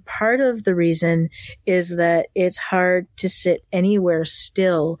it. And part of the reason is that it's hard to sit anywhere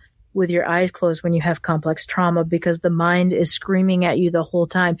still with your eyes closed when you have complex trauma, because the mind is screaming at you the whole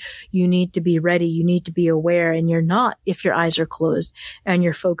time. You need to be ready. You need to be aware. And you're not if your eyes are closed and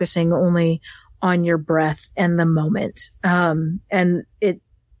you're focusing only on your breath and the moment. The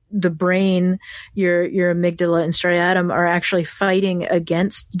brain, your amygdala and striatum are actually fighting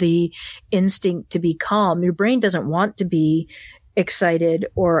against the instinct to be calm. Your brain doesn't want to be excited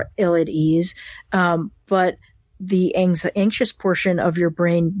or ill at ease. But the anxious portion of your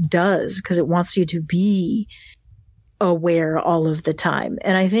brain does, because it wants you to be aware all of the time.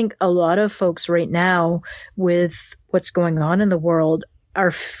 And I think a lot of folks right now, with what's going on in the world, are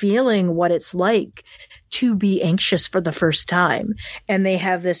feeling what it's like to be anxious for the first time. And they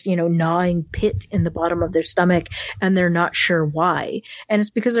have this, gnawing pit in the bottom of their stomach, and they're not sure why. And it's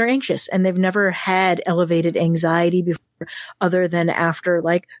because they're anxious, and they've never had elevated anxiety before, other than after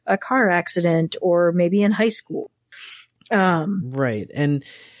like a car accident or maybe in high school. Right. And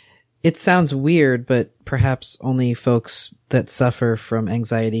it sounds weird, but perhaps only folks that suffer from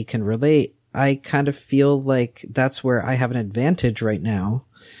anxiety can relate. I kind of feel like that's where I have an advantage right now.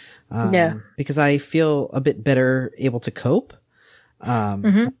 Because I feel a bit better able to cope.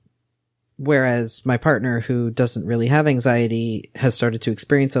 Whereas my partner, who doesn't really have anxiety, has started to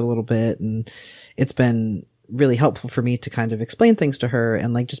experience it a little bit. And it's been really helpful for me to kind of explain things to her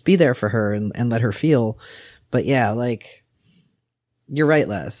and like just be there for her and let her feel. But yeah, like you're right,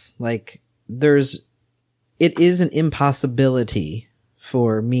 Les. Like it is an impossibility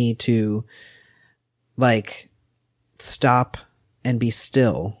for me to like stop and be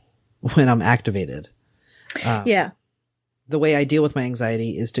still when I'm activated. The way I deal with my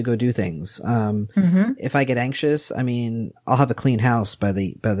anxiety is to go do things. If I get anxious, I mean, I'll have a clean house by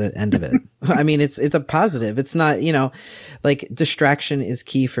the end of it. I mean, it's a positive. It's not, like distraction is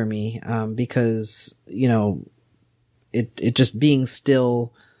key for me. Because, it just being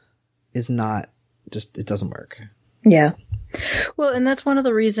still is not just, it doesn't work. Yeah. Well, and that's one of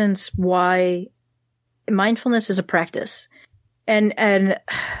the reasons why mindfulness is a practice. And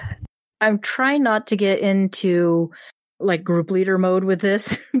I'm trying not to get into like group leader mode with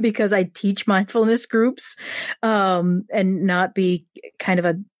this because I teach mindfulness groups, and not be kind of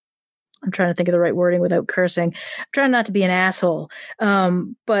I'm trying to think of the right wording without cursing. I'm trying not to be an asshole.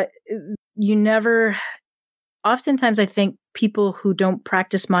 But oftentimes I think people who don't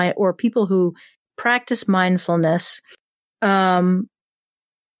practice people who practice mindfulness,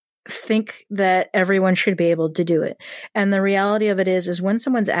 think that everyone should be able to do it. And the reality of it is when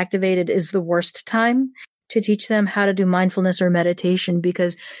someone's activated is the worst time to teach them how to do mindfulness or meditation,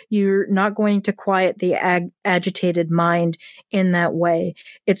 because you're not going to quiet the agitated mind in that way.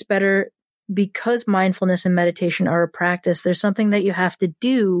 It's better, because mindfulness and meditation are a practice. There's something that you have to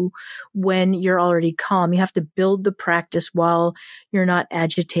do when you're already calm. You have to build the practice while you're not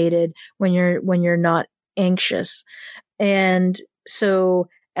agitated, when you're not anxious. And so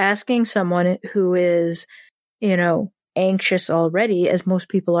asking someone who is, anxious already, as most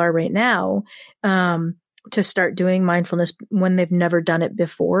people are right now, to start doing mindfulness when they've never done it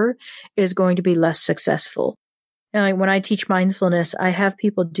before is going to be less successful. And like when I teach mindfulness, I have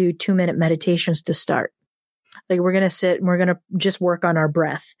people do 2-minute meditations to start. Like we're going to sit and we're going to just work on our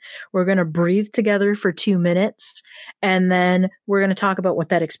breath. We're going to breathe together for 2 minutes. And then we're going to talk about what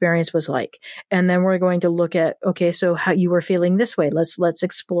that experience was like. And then we're going to look at, okay, so how you were feeling this way. Let's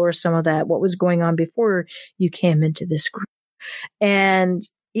explore some of that. What was going on before you came into this group? And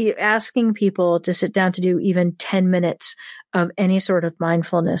asking people to sit down to do even 10 minutes of any sort of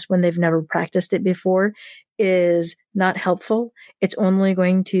mindfulness when they've never practiced it before is not helpful. It's only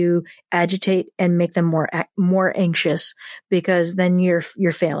going to agitate and make them more anxious, because then you're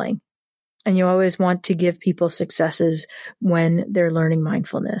failing. And you always want to give people successes when they're learning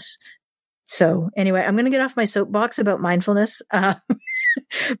mindfulness. So anyway, I'm going to get off my soapbox about mindfulness,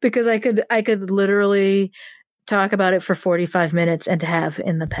 because I could literally talk about it for 45 minutes and have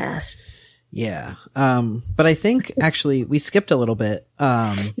in the past. Yeah. But I think actually we skipped a little bit.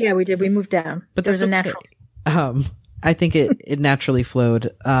 Yeah, we did. We moved down. But there was a okay. natural. I think it naturally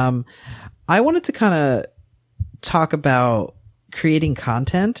flowed. I wanted to kind of talk about creating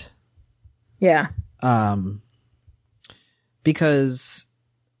content. Yeah. Because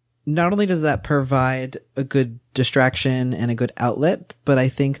not only does that provide a good distraction and a good outlet, but I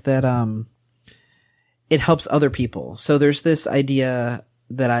think that it helps other people. So there's this idea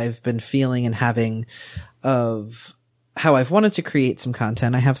that I've been feeling and having of how I've wanted to create some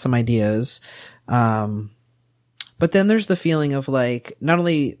content. I have some ideas. But then there's the feeling of like, not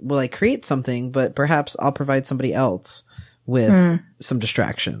only will I create something, but perhaps I'll provide somebody else with some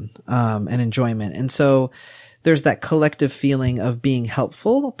distraction, and enjoyment. And so there's that collective feeling of being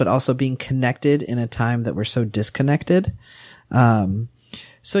helpful, but also being connected in a time that we're so disconnected.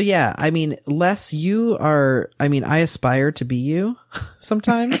 So yeah, I mean, Les, I aspire to be you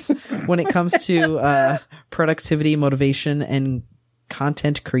sometimes when it comes to, productivity, motivation, and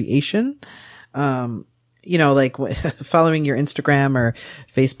content creation. Like following your Instagram or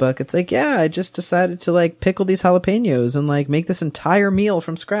Facebook, it's like, yeah, I just decided to like pickle these jalapenos and like make this entire meal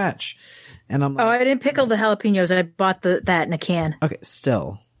from scratch. And I'm like, I didn't pickle the jalapenos. I bought that in a can. Okay,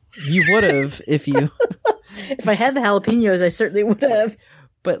 still, you would have if you. If I had the jalapenos, I certainly would have.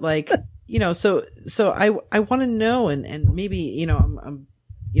 But like, so I want to know, and maybe, I'm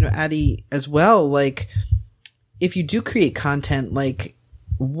Addie as well. Like, if you do create content, like,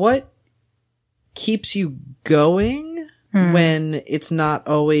 what keeps you going when it's not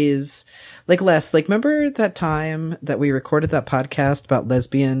always like less? Like, remember that time that we recorded that podcast about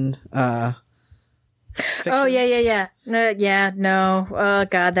lesbian fiction? Oh yeah. No. Oh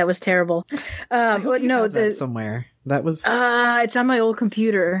God, that was terrible. But no, that somewhere that was. It's on my old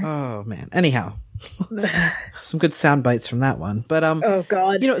computer. Oh man. Anyhow, some good sound bites from that one. But oh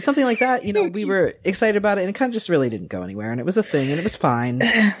God, something like that. We were excited about it, and it kind of just really didn't go anywhere, and it was a thing, and it was fine.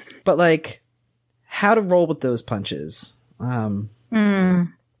 But like, how to roll with those punches? Well,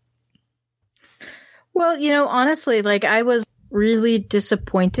 honestly, like I was really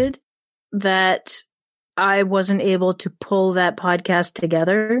disappointed that I wasn't able to pull that podcast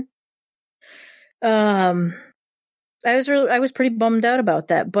together. I was pretty bummed out about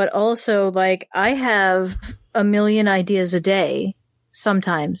that, but also like I have a million ideas a day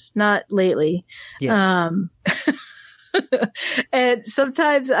sometimes, not lately. Yeah. And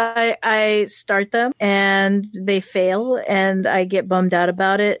sometimes I start them and they fail and I get bummed out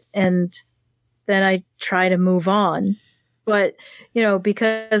about it. And then I try to move on. But,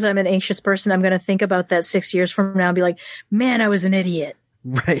 because I'm an anxious person, I'm going to think about that 6 years from now and be like, man, I was an idiot.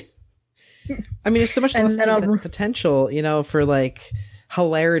 Right. I mean, it's so much less potential, for like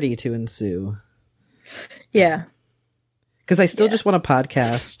hilarity to ensue. Yeah. Because I still just want a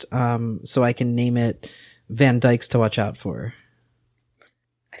podcast, so I can name it Van Dykes to Watch Out For.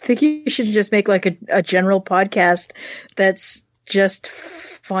 I think you should just make like a general podcast that's just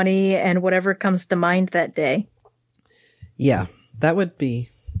funny and whatever comes to mind that day. Yeah, that would be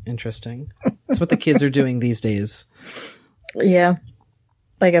interesting. That's what the kids are doing these days. Yeah.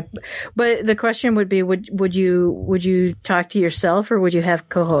 But the question would be, would you talk to yourself or would you have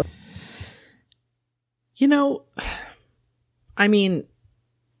co-host? I mean,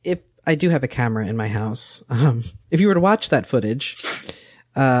 if I do have a camera in my house, if you were to watch that footage,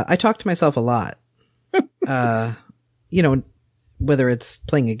 I talk to myself a lot. Whether it's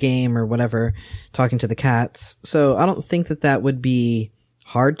playing a game or whatever, talking to the cats. So I don't think that would be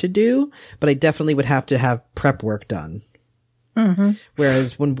hard to do, but I definitely would have to have prep work done. Mm-hmm.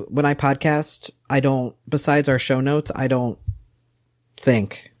 Whereas when I podcast, besides our show notes, I don't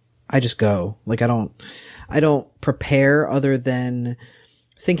think. I just go. Like I don't prepare other than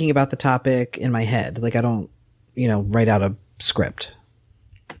thinking about the topic in my head. Like I don't, write out a script.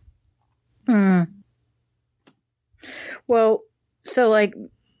 Well, so like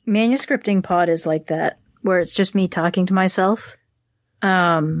Manuscripting Pod is like that, where it's just me talking to myself.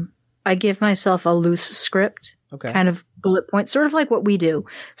 I give myself a loose script, kind of bullet points, sort of like what we do,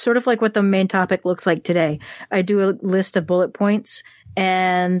 sort of like what the main topic looks like today. I do a list of bullet points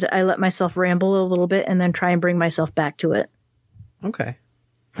and I let myself ramble a little bit and then try and bring myself back to it. Okay.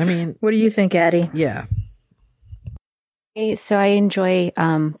 I mean, what do you think, Addie? Yeah. So I enjoy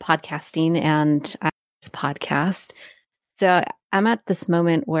podcasting and this podcast. So I'm at this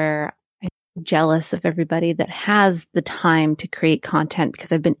moment where I'm jealous of everybody that has the time to create content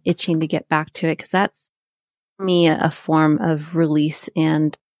because I've been itching to get back to it because that's for me a form of release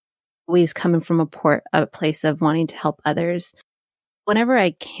and always coming from a place of wanting to help others. Whenever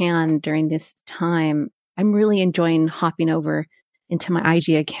I can during this time, I'm really enjoying hopping over into my IG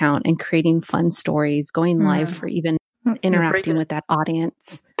account and creating fun stories, going live for even interacting with that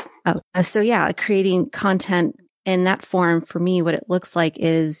audience. So yeah, creating content in that form for me, what it looks like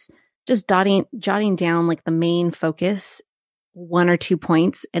is just jotting down like the main focus, 1 or 2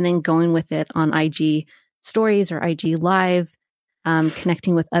 points, and then going with it on IG stories or IG live,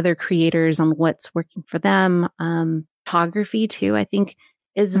 connecting with other creators on what's working for them. Photography too, I think,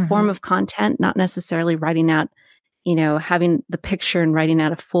 is a form of content, not necessarily writing out, having the picture and writing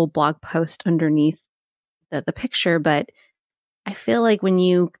out a full blog post underneath the picture. But I feel like when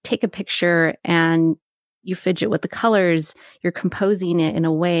you take a picture and you fidget with the colors, you're composing it in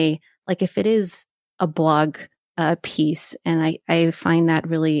a way like if it is a blog piece. And I find that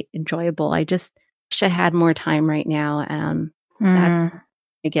really enjoyable. I just wish I had more time right now. That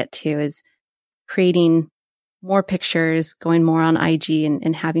I get to is creating more pictures, going more on IG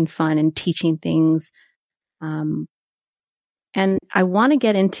and having fun and teaching things. And I want to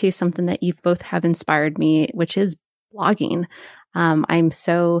get into something that you both have inspired me, which is blogging. I'm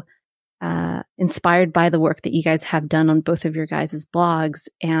so inspired by the work that you guys have done on both of your guys' blogs.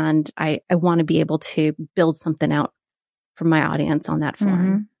 And I want to be able to build something out for my audience on that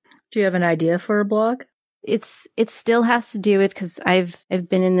forum. Do you have an idea for a blog? It still has to do with, because I've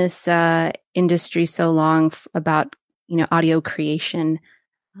been in this industry so long about audio creation.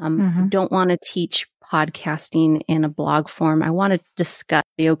 Don't want to teach podcasting in a blog form. I want to discuss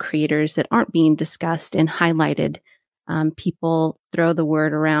audio creators that aren't being discussed and highlighted. People throw the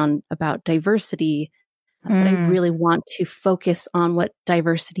word around about diversity, but I really want to focus on what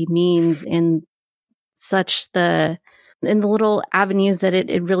diversity means in the little avenues that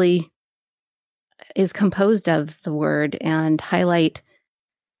it really is composed of, the word, and highlight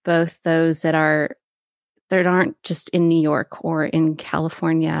both those that aren't just in New York or in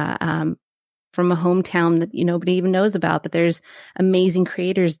California, from a hometown that nobody even knows about, but there's amazing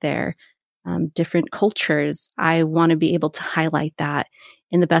creators there, different cultures. I want to be able to highlight that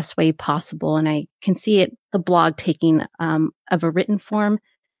in the best way possible. And I can see the blog taking of a written form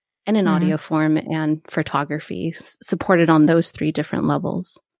and an audio form and photography, supported on those 3 different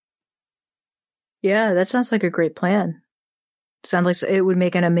levels. Yeah, that sounds like a great plan. Sounds like it would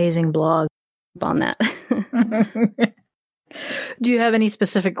make an amazing blog. On that. Do you have any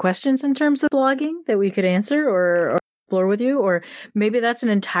specific questions in terms of blogging that we could answer or explore with you? Or maybe that's an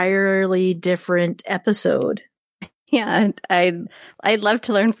entirely different episode. Yeah, I'd love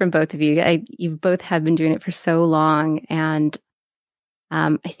to learn from both of you. You both have been doing it for so long. And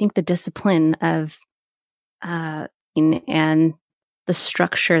I think the discipline of and the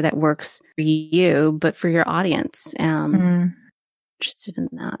structure that works for you, but for your audience. Interested in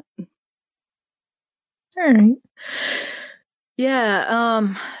that. All right.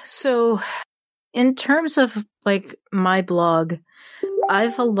 Yeah. So in terms of like my blog,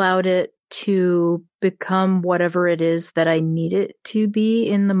 I've allowed it to become whatever it is that I need it to be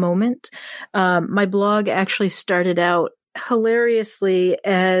in the moment. My blog actually started out hilariously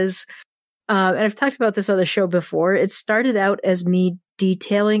as, and I've talked about this on the show before, it started out as me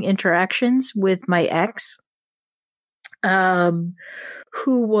detailing interactions with my ex,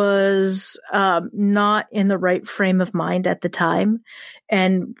 who was not in the right frame of mind at the time,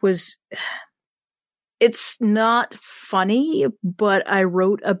 and it's not funny, but I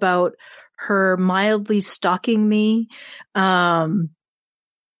wrote about her mildly stalking me, and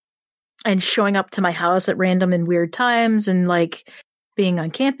showing up to my house at random and weird times, and like being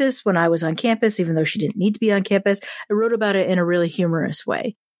on campus when I was on campus, even though she didn't need to be on campus. I wrote about it in a really humorous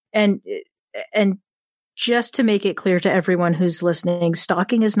way. And just to make it clear to everyone who's listening,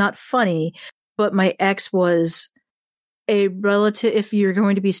 stalking is not funny, but my ex was a relative. If you're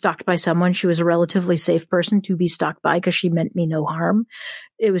going to be stalked by someone, she was a relatively safe person to be stalked by because she meant me no harm.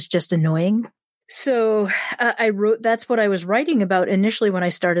 It was just annoying. So I wrote, that's what I was writing about initially when I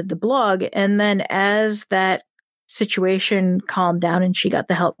started the blog. And then as that situation calmed down and she got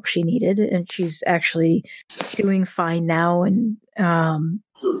the help she needed, and she's actually doing fine now. And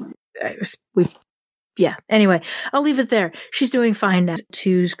anyway, I'll leave it there. She's doing fine now.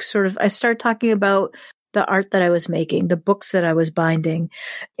 To sort of, I started talking about the art that I was making, the books that I was binding,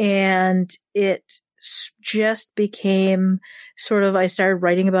 and it just became sort of, I started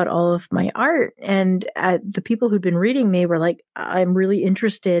writing about all of my art, and the people who'd been reading me were like, I'm really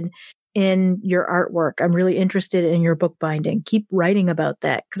interested in your artwork. I'm really interested in your book binding. Keep writing about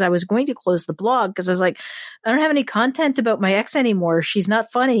that. Because I was going to close the blog because I was like, I don't have any content about my ex anymore. She's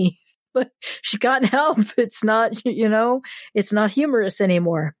not funny. She got help. It's not, it's not humorous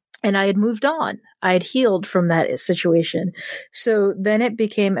anymore. And I had moved on. I had healed from that situation. So then it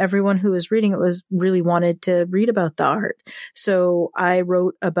became everyone who was reading it was really wanted to read about the art. So I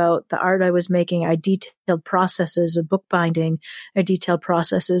wrote about the art I was making. I detailed processes of bookbinding. I detailed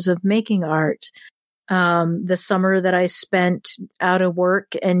processes of making art. The summer that I spent out of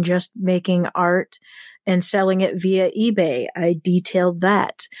work and just making art and selling it via eBay, I detailed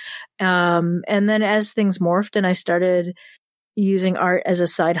that. And then as things morphed and I started using art as a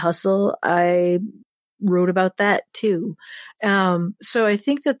side hustle, I wrote about that too. So I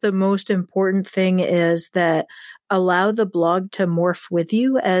think that the most important thing is that allow the blog to morph with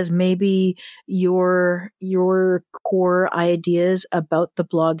you as maybe your core ideas about the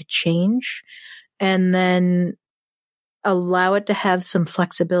blog change, and then allow it to have some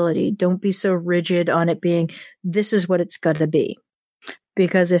flexibility. Don't be so rigid on it being, this is what it's got to be.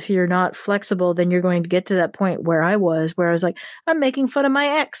 Because if you're not flexible, then you're going to get to that point where I was like, I'm making fun of my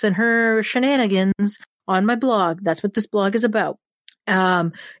ex and her shenanigans on my blog. That's what this blog is about.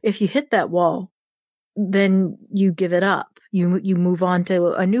 If you hit that wall, then you give it up. You move on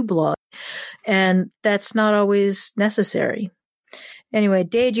to a new blog. And that's not always necessary. Anyway,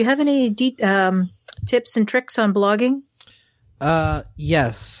 Dave, do you have any tips and tricks on blogging?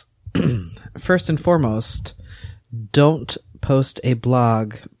 Yes. First and foremost, don't post a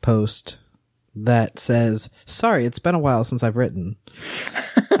blog post that says, sorry, it's been a while since I've written.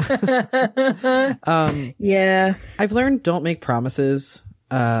 Yeah. I've learned don't make promises.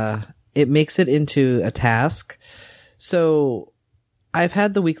 It makes it into a task. So I've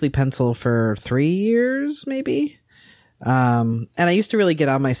had the Weekly Pencil for 3 years, maybe. And I used to really get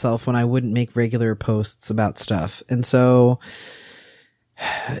on myself when I wouldn't make regular posts about stuff. And so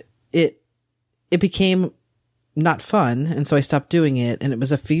it became not fun, and so I stopped doing it, and it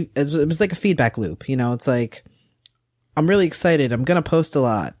was it was like a feedback loop. You know, it's like, I'm really excited, I'm gonna post a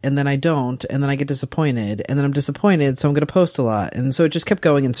lot, and then I don't, and then I get disappointed, and then I'm disappointed, so I'm gonna post a lot, and so it just kept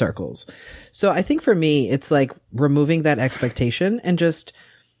going in circles. So I think for me, it's like removing that expectation, and just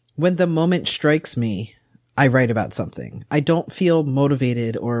when the moment strikes me, I write about something. I don't feel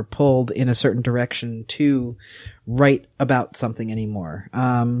motivated or pulled in a certain direction to write about something anymore.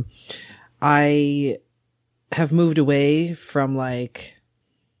 I have moved away from, like,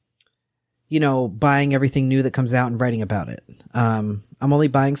 you know, buying everything new that comes out and writing about it. I'm only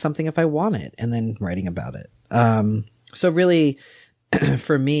buying something if I want it and then writing about it. So really,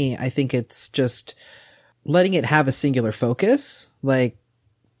 for me, I think it's just letting it have a singular focus, like,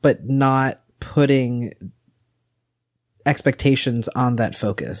 but not putting expectations on that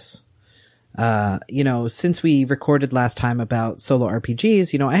focus. You know, since we recorded last time about solo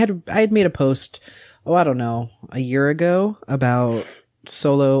RPGs, you know, I had made a post, I don't know, a year ago about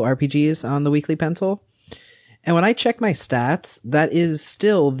solo RPGs on the Weekly Pencil. And when I check my stats, that is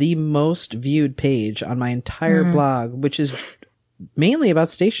still the most viewed page on my entire blog, which is mainly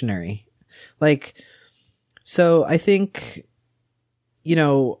about stationery. Like, so I think, you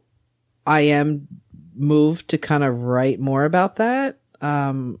know, I am moved to kind of write more about that.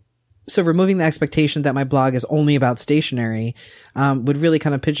 So removing the expectation that my blog is only about stationery would really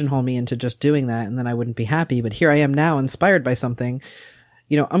kind of pigeonhole me into just doing that, and then I wouldn't be happy. But here I am now, inspired by something.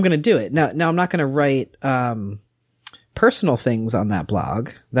 You know, I'm going to do it. Now I'm not going to write personal things on that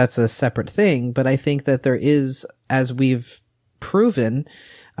blog. That's a separate thing. But I think that there is, as we've proven,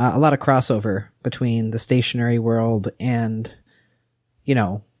 a lot of crossover between the stationery world and, you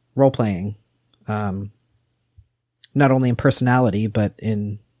know, role-playing. Not only in personality, but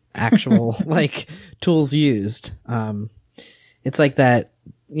in actual like tools used. It's like that,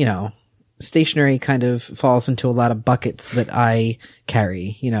 you know, stationery kind of falls into a lot of buckets that I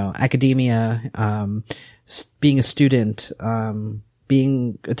carry, you know, academia, being a student,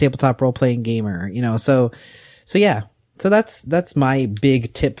 being a tabletop role-playing gamer, you know, so yeah. So that's my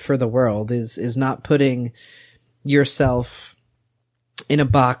big tip for the world is not putting yourself in a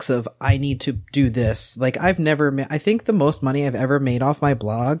box of, I need to do this. Like, I think the most money I've ever made off my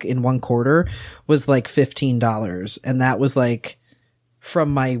blog in one quarter was like $15. And that was like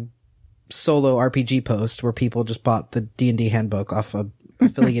from my solo RPG post where people just bought the D&D handbook off a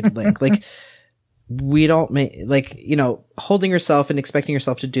affiliated link. Like, we don't make, like, you know, holding yourself and expecting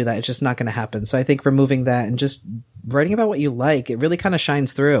yourself to do that, it's just not going to happen. So I think removing that and just writing about what you like, it really kind of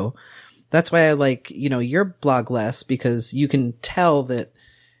shines through. That's why I like, you know, your blog less, because you can tell that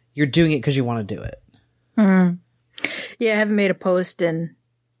you're doing it because you want to do it. Yeah, I haven't made a post in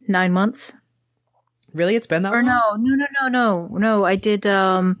 9 months. Really? It's been that long? No. I did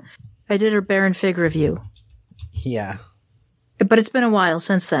a Baron Fig review. Yeah. But it's been a while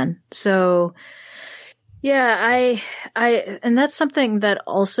since then. So Yeah, and that's something that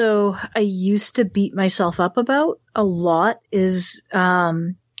also I used to beat myself up about a lot is,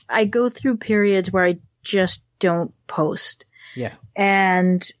 I go through periods where I just don't post. Yeah.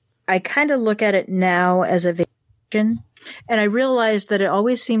 And I kind of look at it now as a vacation. And I realized that it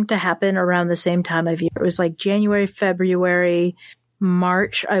always seemed to happen around the same time of year. It was like January, February,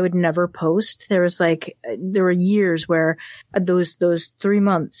 March, I would never post. There were years where those 3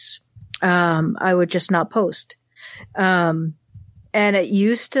 months, I would just not post. And it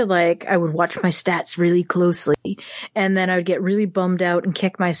used to I would watch my stats really closely, and then I would get really bummed out and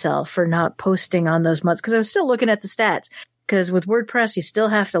kick myself for not posting on those months because I was still looking at the stats. Because with WordPress, you still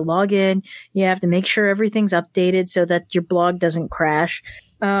have to log in. You have to make sure everything's updated so that your blog doesn't crash.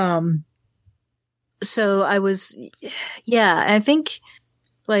 So I was, I think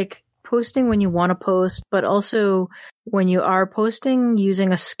posting when you want to post, but also when you are posting,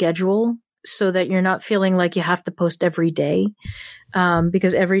 using a schedule so that you're not feeling like you have to post every day.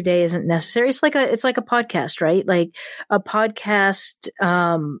 Because every day isn't necessary. It's like a podcast, right? Like a podcast,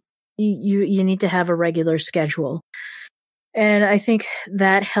 you need to have a regular schedule. And I think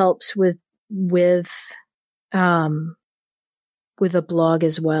that helps with a blog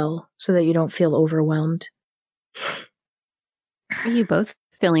as well, so that you don't feel overwhelmed. How are you both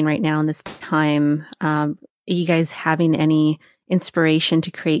feeling right now in this time? Are you guys having any inspiration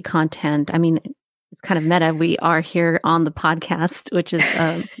to create content? I mean, it's kind of meta. We are here on the podcast, which is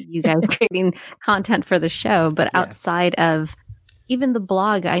you guys creating content for the show. But outside of even the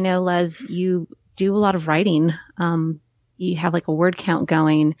blog, I know, Les, you do a lot of writing. You have a word count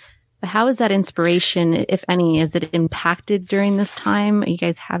going. But how is that inspiration, if any, is it impacted during this time? Are you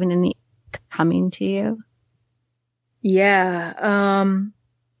guys having any coming to you? Yeah.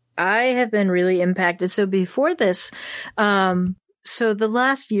 I have been really impacted. So before this, so the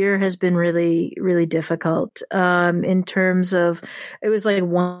last year has been really, really difficult, in terms of, it was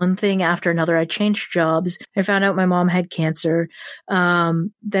one thing after another. I changed jobs. I found out my mom had cancer.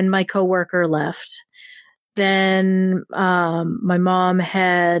 Then my coworker left. Then, my mom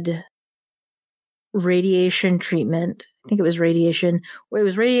had radiation treatment. I think it was radiation. It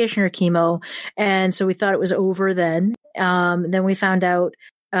was radiation or chemo. And so we thought it was over then. Then we found out,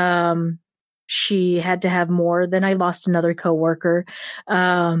 she had to have more. Then I lost another coworker.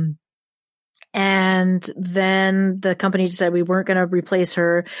 And then the company decided we weren't going to replace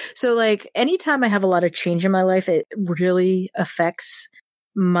her. So anytime I have a lot of change in my life, it really affects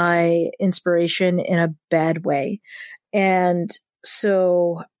my inspiration in a bad way. And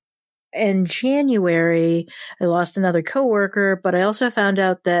so in January, I lost another coworker, but I also found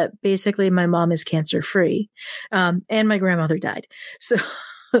out that basically my mom is cancer free. And my grandmother died.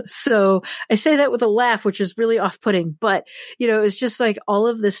 So I say that with a laugh, which is really off-putting, but it's just all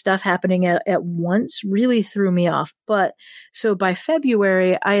of this stuff happening at once really threw me off. But so by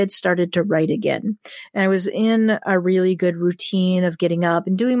February, I had started to write again, and I was in a really good routine of getting up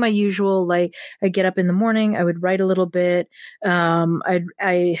and doing my usual, I'd get up in the morning, I would write a little bit.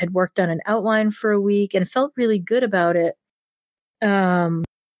 I had worked on an outline for a week and felt really good about it. And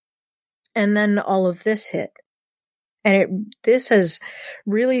then all of this hit. And this has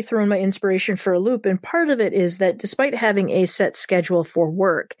really thrown my inspiration for a loop. And part of it is that despite having a set schedule for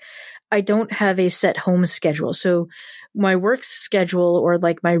work, I don't have a set home schedule. So my work schedule, or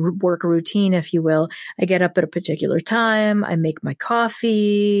my work routine, if you will, I get up at a particular time, I make my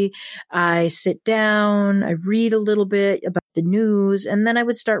coffee, I sit down, I read a little bit about the news, and then I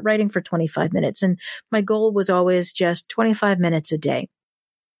would start writing for 25 minutes. And my goal was always just 25 minutes a day.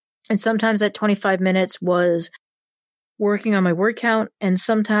 And sometimes that 25 minutes was working on my word count, and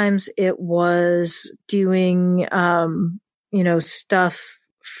sometimes it was doing, stuff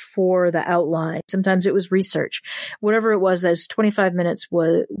for the outline. Sometimes it was research. Whatever it was, those 25 minutes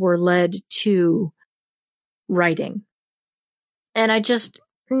were led to writing. And I just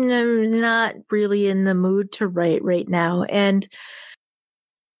am not really in the mood to write right now. And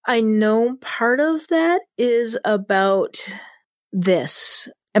I know part of that is about this.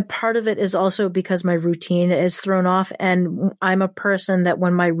 And part of it is also because my routine is thrown off, and I'm a person that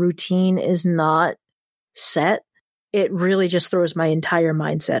when my routine is not set, it really just throws my entire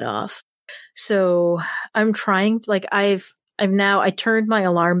mindset off. So I'm trying, I turned my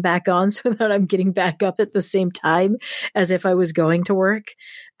alarm back on so that I'm getting back up at the same time as if I was going to work.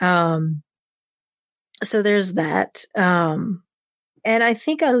 So there's that. And I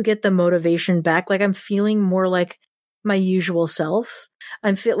think I'll get the motivation back. I'm feeling more like my usual self.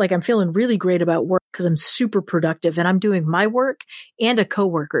 I'm feeling really great about work because I'm super productive and I'm doing my work and a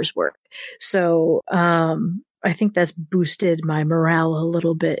coworker's work. So, I think that's boosted my morale a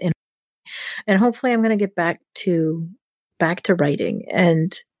little bit. And hopefully I'm going to get back to writing,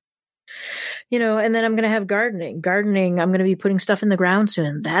 and and then I'm going to have gardening. I'm going to be putting stuff in the ground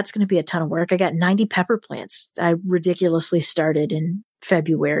soon. That's going to be a ton of work. I got 90 pepper plants. I ridiculously started in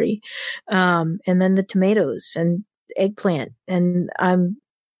February. And then the tomatoes and eggplant. And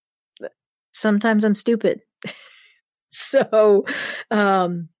sometimes I'm stupid. So,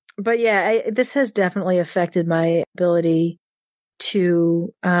 but yeah, this has definitely affected my ability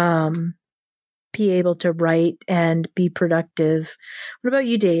to, be able to write and be productive. What about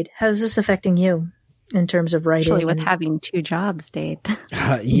you, Dade? How's this affecting you in terms of writing? Actually, with having 2 jobs, Dade.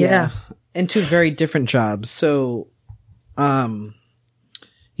 Yeah. And 2 very different jobs. So,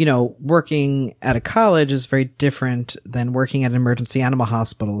 working at a college is very different than working at an emergency animal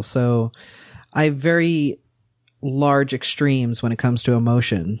hospital. So I have large extremes when it comes to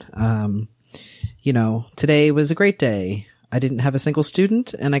emotion. Today was a great day. I didn't have a single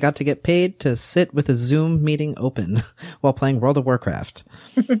student, and I got to get paid to sit with a Zoom meeting open while playing World of Warcraft.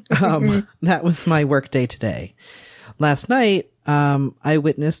 That was my work day today. Last night, I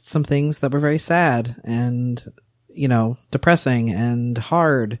witnessed some things that were very sad and, depressing and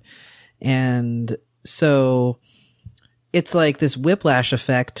hard. And so it's like this whiplash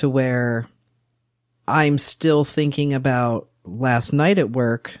effect to where I'm still thinking about last night at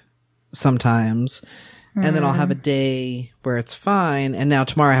work sometimes. And then I'll have a day where it's fine. And now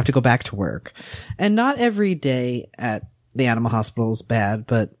tomorrow I have to go back to work. And not every day at the animal hospital is bad,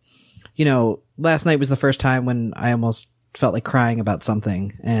 but, last night was the first time when I almost felt like crying about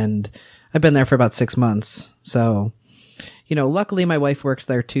something. And I've been there for about 6 months. So, luckily my wife works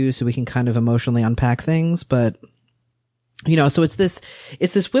there too, so we can kind of emotionally unpack things. But, so it's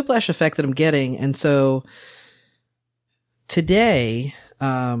this whiplash effect that I'm getting. And so today,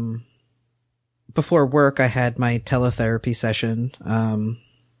 before work, I had my teletherapy session.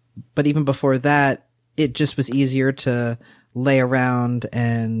 But even before that, it just was easier to lay around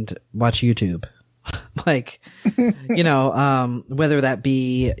and watch YouTube. Whether that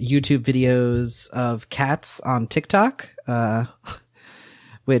be YouTube videos of cats on TikTok,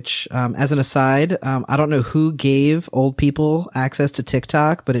 which, as an aside, I don't know who gave old people access to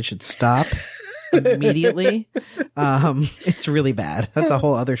TikTok, but it should stop immediately. It's really bad. That's a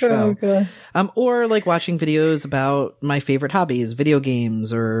whole other show. Or like watching videos about my favorite hobbies, video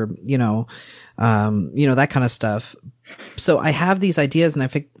games, or, that kind of stuff. So I have these ideas, and I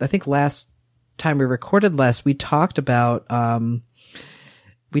think last time we recorded we talked about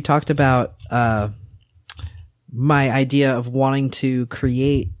my idea of wanting to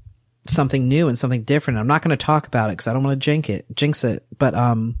create something new and something different. I'm not going to talk about it because I don't want to jinx it, but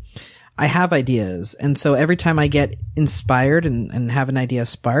I have ideas. And so every time I get inspired and have an idea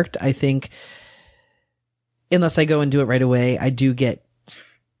sparked, I think unless I go and do it right away, I do get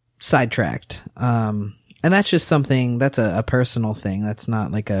sidetracked. And that's just something that's a personal thing. That's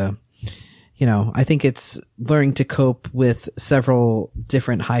not like I think it's learning to cope with several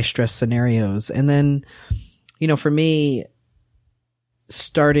different high stress scenarios. And then, for me,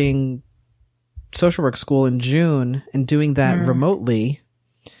 starting social work school in June and doing that remotely,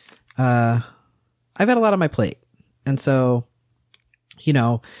 I've had a lot on my plate. And so,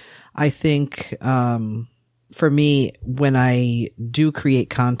 I think, for me, when I do create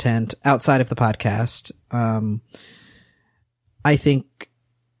content outside of the podcast, I think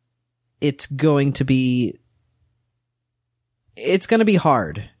it's going to be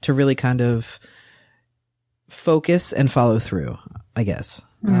hard to really kind of focus and follow through, I guess.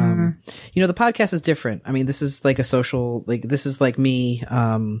 The podcast is different. I mean, this is like a social, this is like me,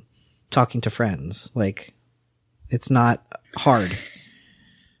 talking to friends. It's not hard.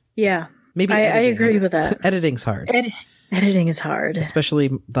 Yeah. Maybe I agree with that. Editing's hard. Editing is hard. Especially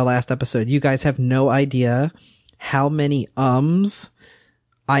the last episode. You guys have no idea how many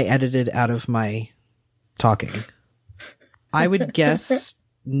I edited out of my talking. I would guess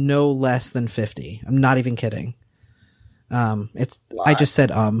no less than 50. I'm not even kidding. I just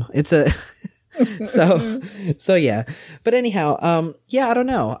said, it's a, so yeah. But anyhow, I don't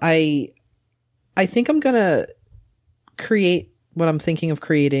know. I think I'm going to create what I'm thinking of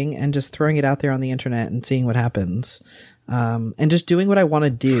creating and just throwing it out there on the internet and seeing what happens. And just doing what I want to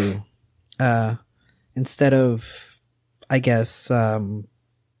do, instead of, I guess,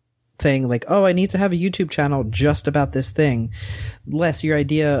 saying like, oh, I need to have a YouTube channel just about this thing. Less your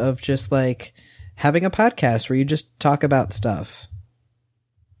idea of just like having a podcast where you just talk about stuff.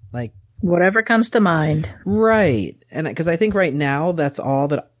 Like whatever comes to mind. Right. And because I think right now that's all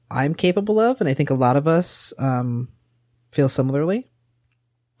that I'm capable of. And I think a lot of us, feel similarly.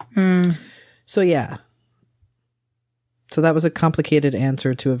 So yeah. So that was a complicated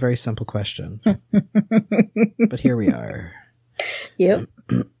answer to a very simple question. But here we are. Yep.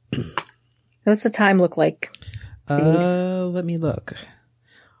 What's the time look like? Let me look.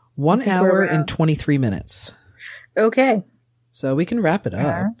 1 hour and 23 minutes. Okay. So we can wrap it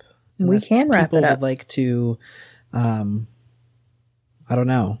up. We can wrap it People up. would like to, I don't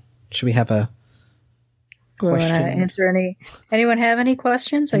know. Should we have a question? Answer anyone have any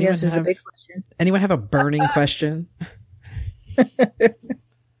questions? I guess is the big question. Anyone have a burning question?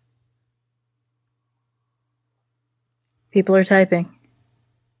 People are typing.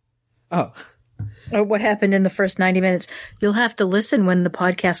 Oh. Or what happened in the first 90 minutes? You'll have to listen when the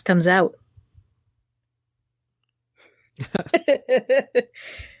podcast comes out.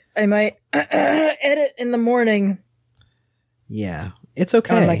 I might edit in the morning. Yeah, it's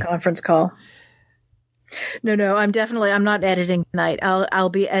okay. On my conference call. No, I'm not editing tonight. I'll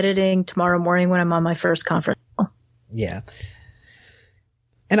be editing tomorrow morning when I'm on my first conference call. Yeah.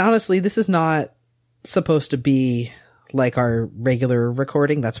 And honestly, this is not supposed to be like our regular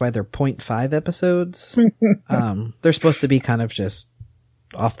recording. That's why they're 0.5 episodes. They're supposed to be kind of just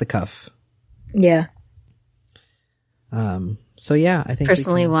off the cuff. Yeah. So yeah, I think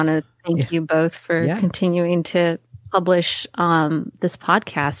personally want to thank you both for continuing to publish this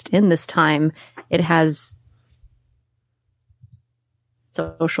podcast in this time. It has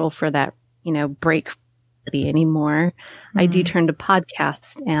social for that, break anymore. Mm-hmm. I do turn to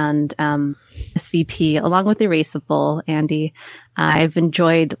podcast and SVP along with Erasable, Andy. I've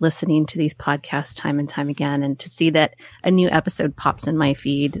enjoyed listening to these podcasts time and time again, and to see that a new episode pops in my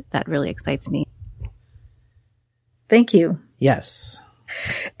feed, that really excites me. Thank you. Yes.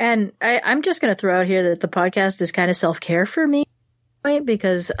 And I'm just going to throw out here that the podcast is kind of self-care for me, right?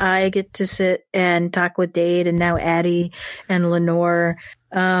 Because I get to sit and talk with Dade and now Addie and Lenore.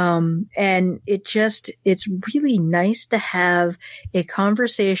 And it's really nice to have a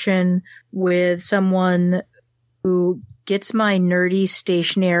conversation with someone who gets my nerdy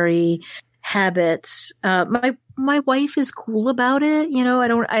stationery habits. My wife is cool about it.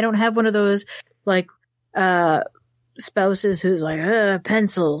 I don't have one of those like, spouses who's like,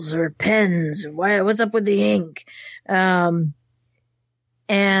 pencils or pens. What's up with the ink? And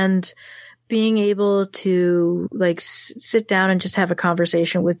being able to like sit down and just have a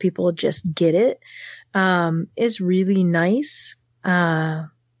conversation with people who just get it, is really nice.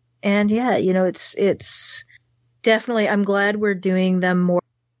 And yeah, it's definitely, I'm glad we're doing them more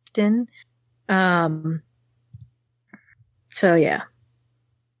often. So yeah.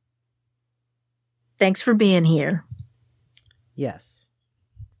 Thanks for being here. Yes.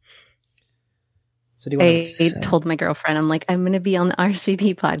 So do you I told my girlfriend, I'm like, I'm going to be on the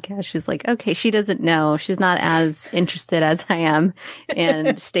RSVP podcast. She's like, okay, she doesn't know. She's not as interested as I am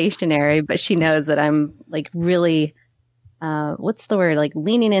in stationery, but she knows that I'm like really, what's the word? Like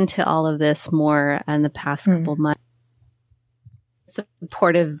leaning into all of this more in the past couple months.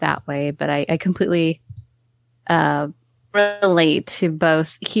 Supportive that way, but I completely relate to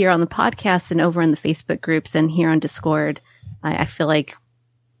both here on the podcast and over in the Facebook groups and here on Discord. I feel like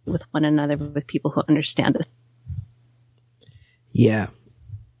with one another, with people who understand it. Yeah.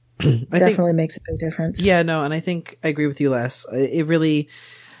 Definitely makes a big difference. Yeah, no, and I think I agree with you, Les. I'm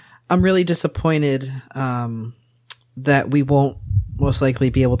really disappointed that we won't most likely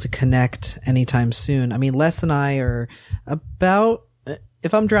be able to connect anytime soon. I mean, Les and I are about,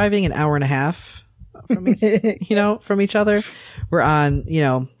 if I'm driving an hour and a half from from each other, we're on,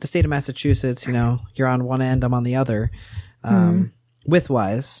 the state of Massachusetts, you're on one end, I'm on the other.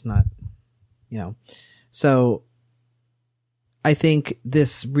 Width-wise, not, so I think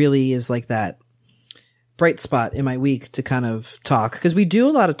this really is like that bright spot in my week to kind of talk, because we do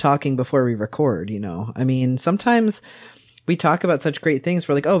a lot of talking before we record, I mean, sometimes we talk about such great things.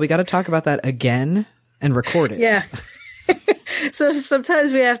 We're like, oh, we got to talk about that again and record it. Yeah. So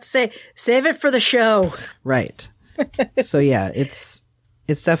sometimes we have to say, save it for the show. Right. So yeah, it's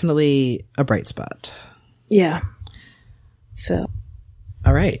definitely a bright spot. Yeah. So.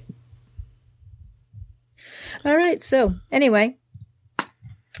 All right. So anyway,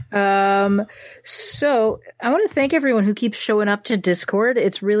 so I want to thank everyone who keeps showing up to Discord.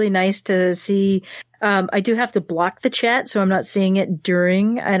 It's really nice to see. I do have to block the chat, so I'm not seeing it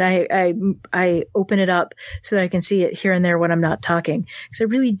during, and I open it up so that I can see it here and there when I'm not talking. Because I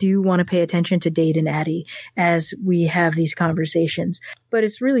really do want to pay attention to Dade and Addie as we have these conversations. But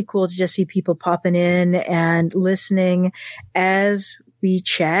it's really cool to just see people popping in and listening as we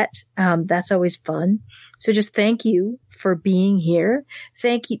chat. That's always fun. So just thank you for being here.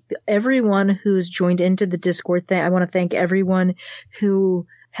 Thank you everyone who's joined into the Discord thing. I want to thank everyone who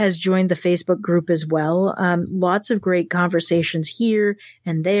has joined the Facebook group as well. Lots of great conversations here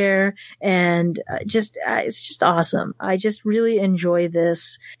and there, and it's just awesome. I just really enjoy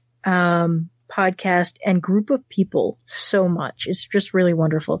this podcast and group of people so much. It's just really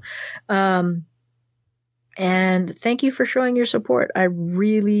wonderful. And thank you for showing your support. I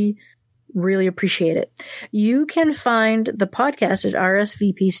really appreciate it. You can find the podcast at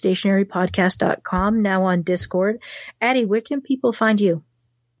rsvpstationarypodcast.com, now on Discord. Addie, where can people find you?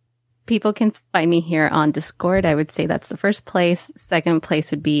 People can find me here on Discord. I would say that's the first place. Second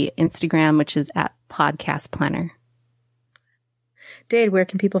place would be Instagram, which is at Podcast Planner. Dade, where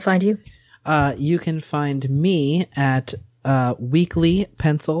can people find you? You can find me at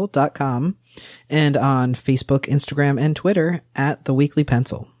weeklypencil.com and on Facebook, Instagram, and Twitter at The Weekly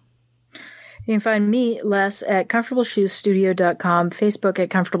Pencil. You can find me, Les, at ComfortableShoesStudio.com, Facebook at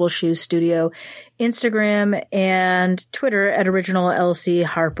Comfortable Shoes Studio, Instagram and Twitter at Original LC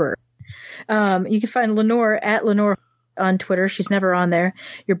Harper. You can find Lenore at Lenore on Twitter. She's never on there.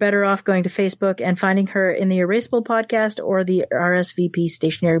 You're better off going to Facebook and finding her in the Erasable podcast or the RSVP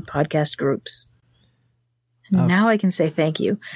Stationary podcast groups. Now I can say thank you.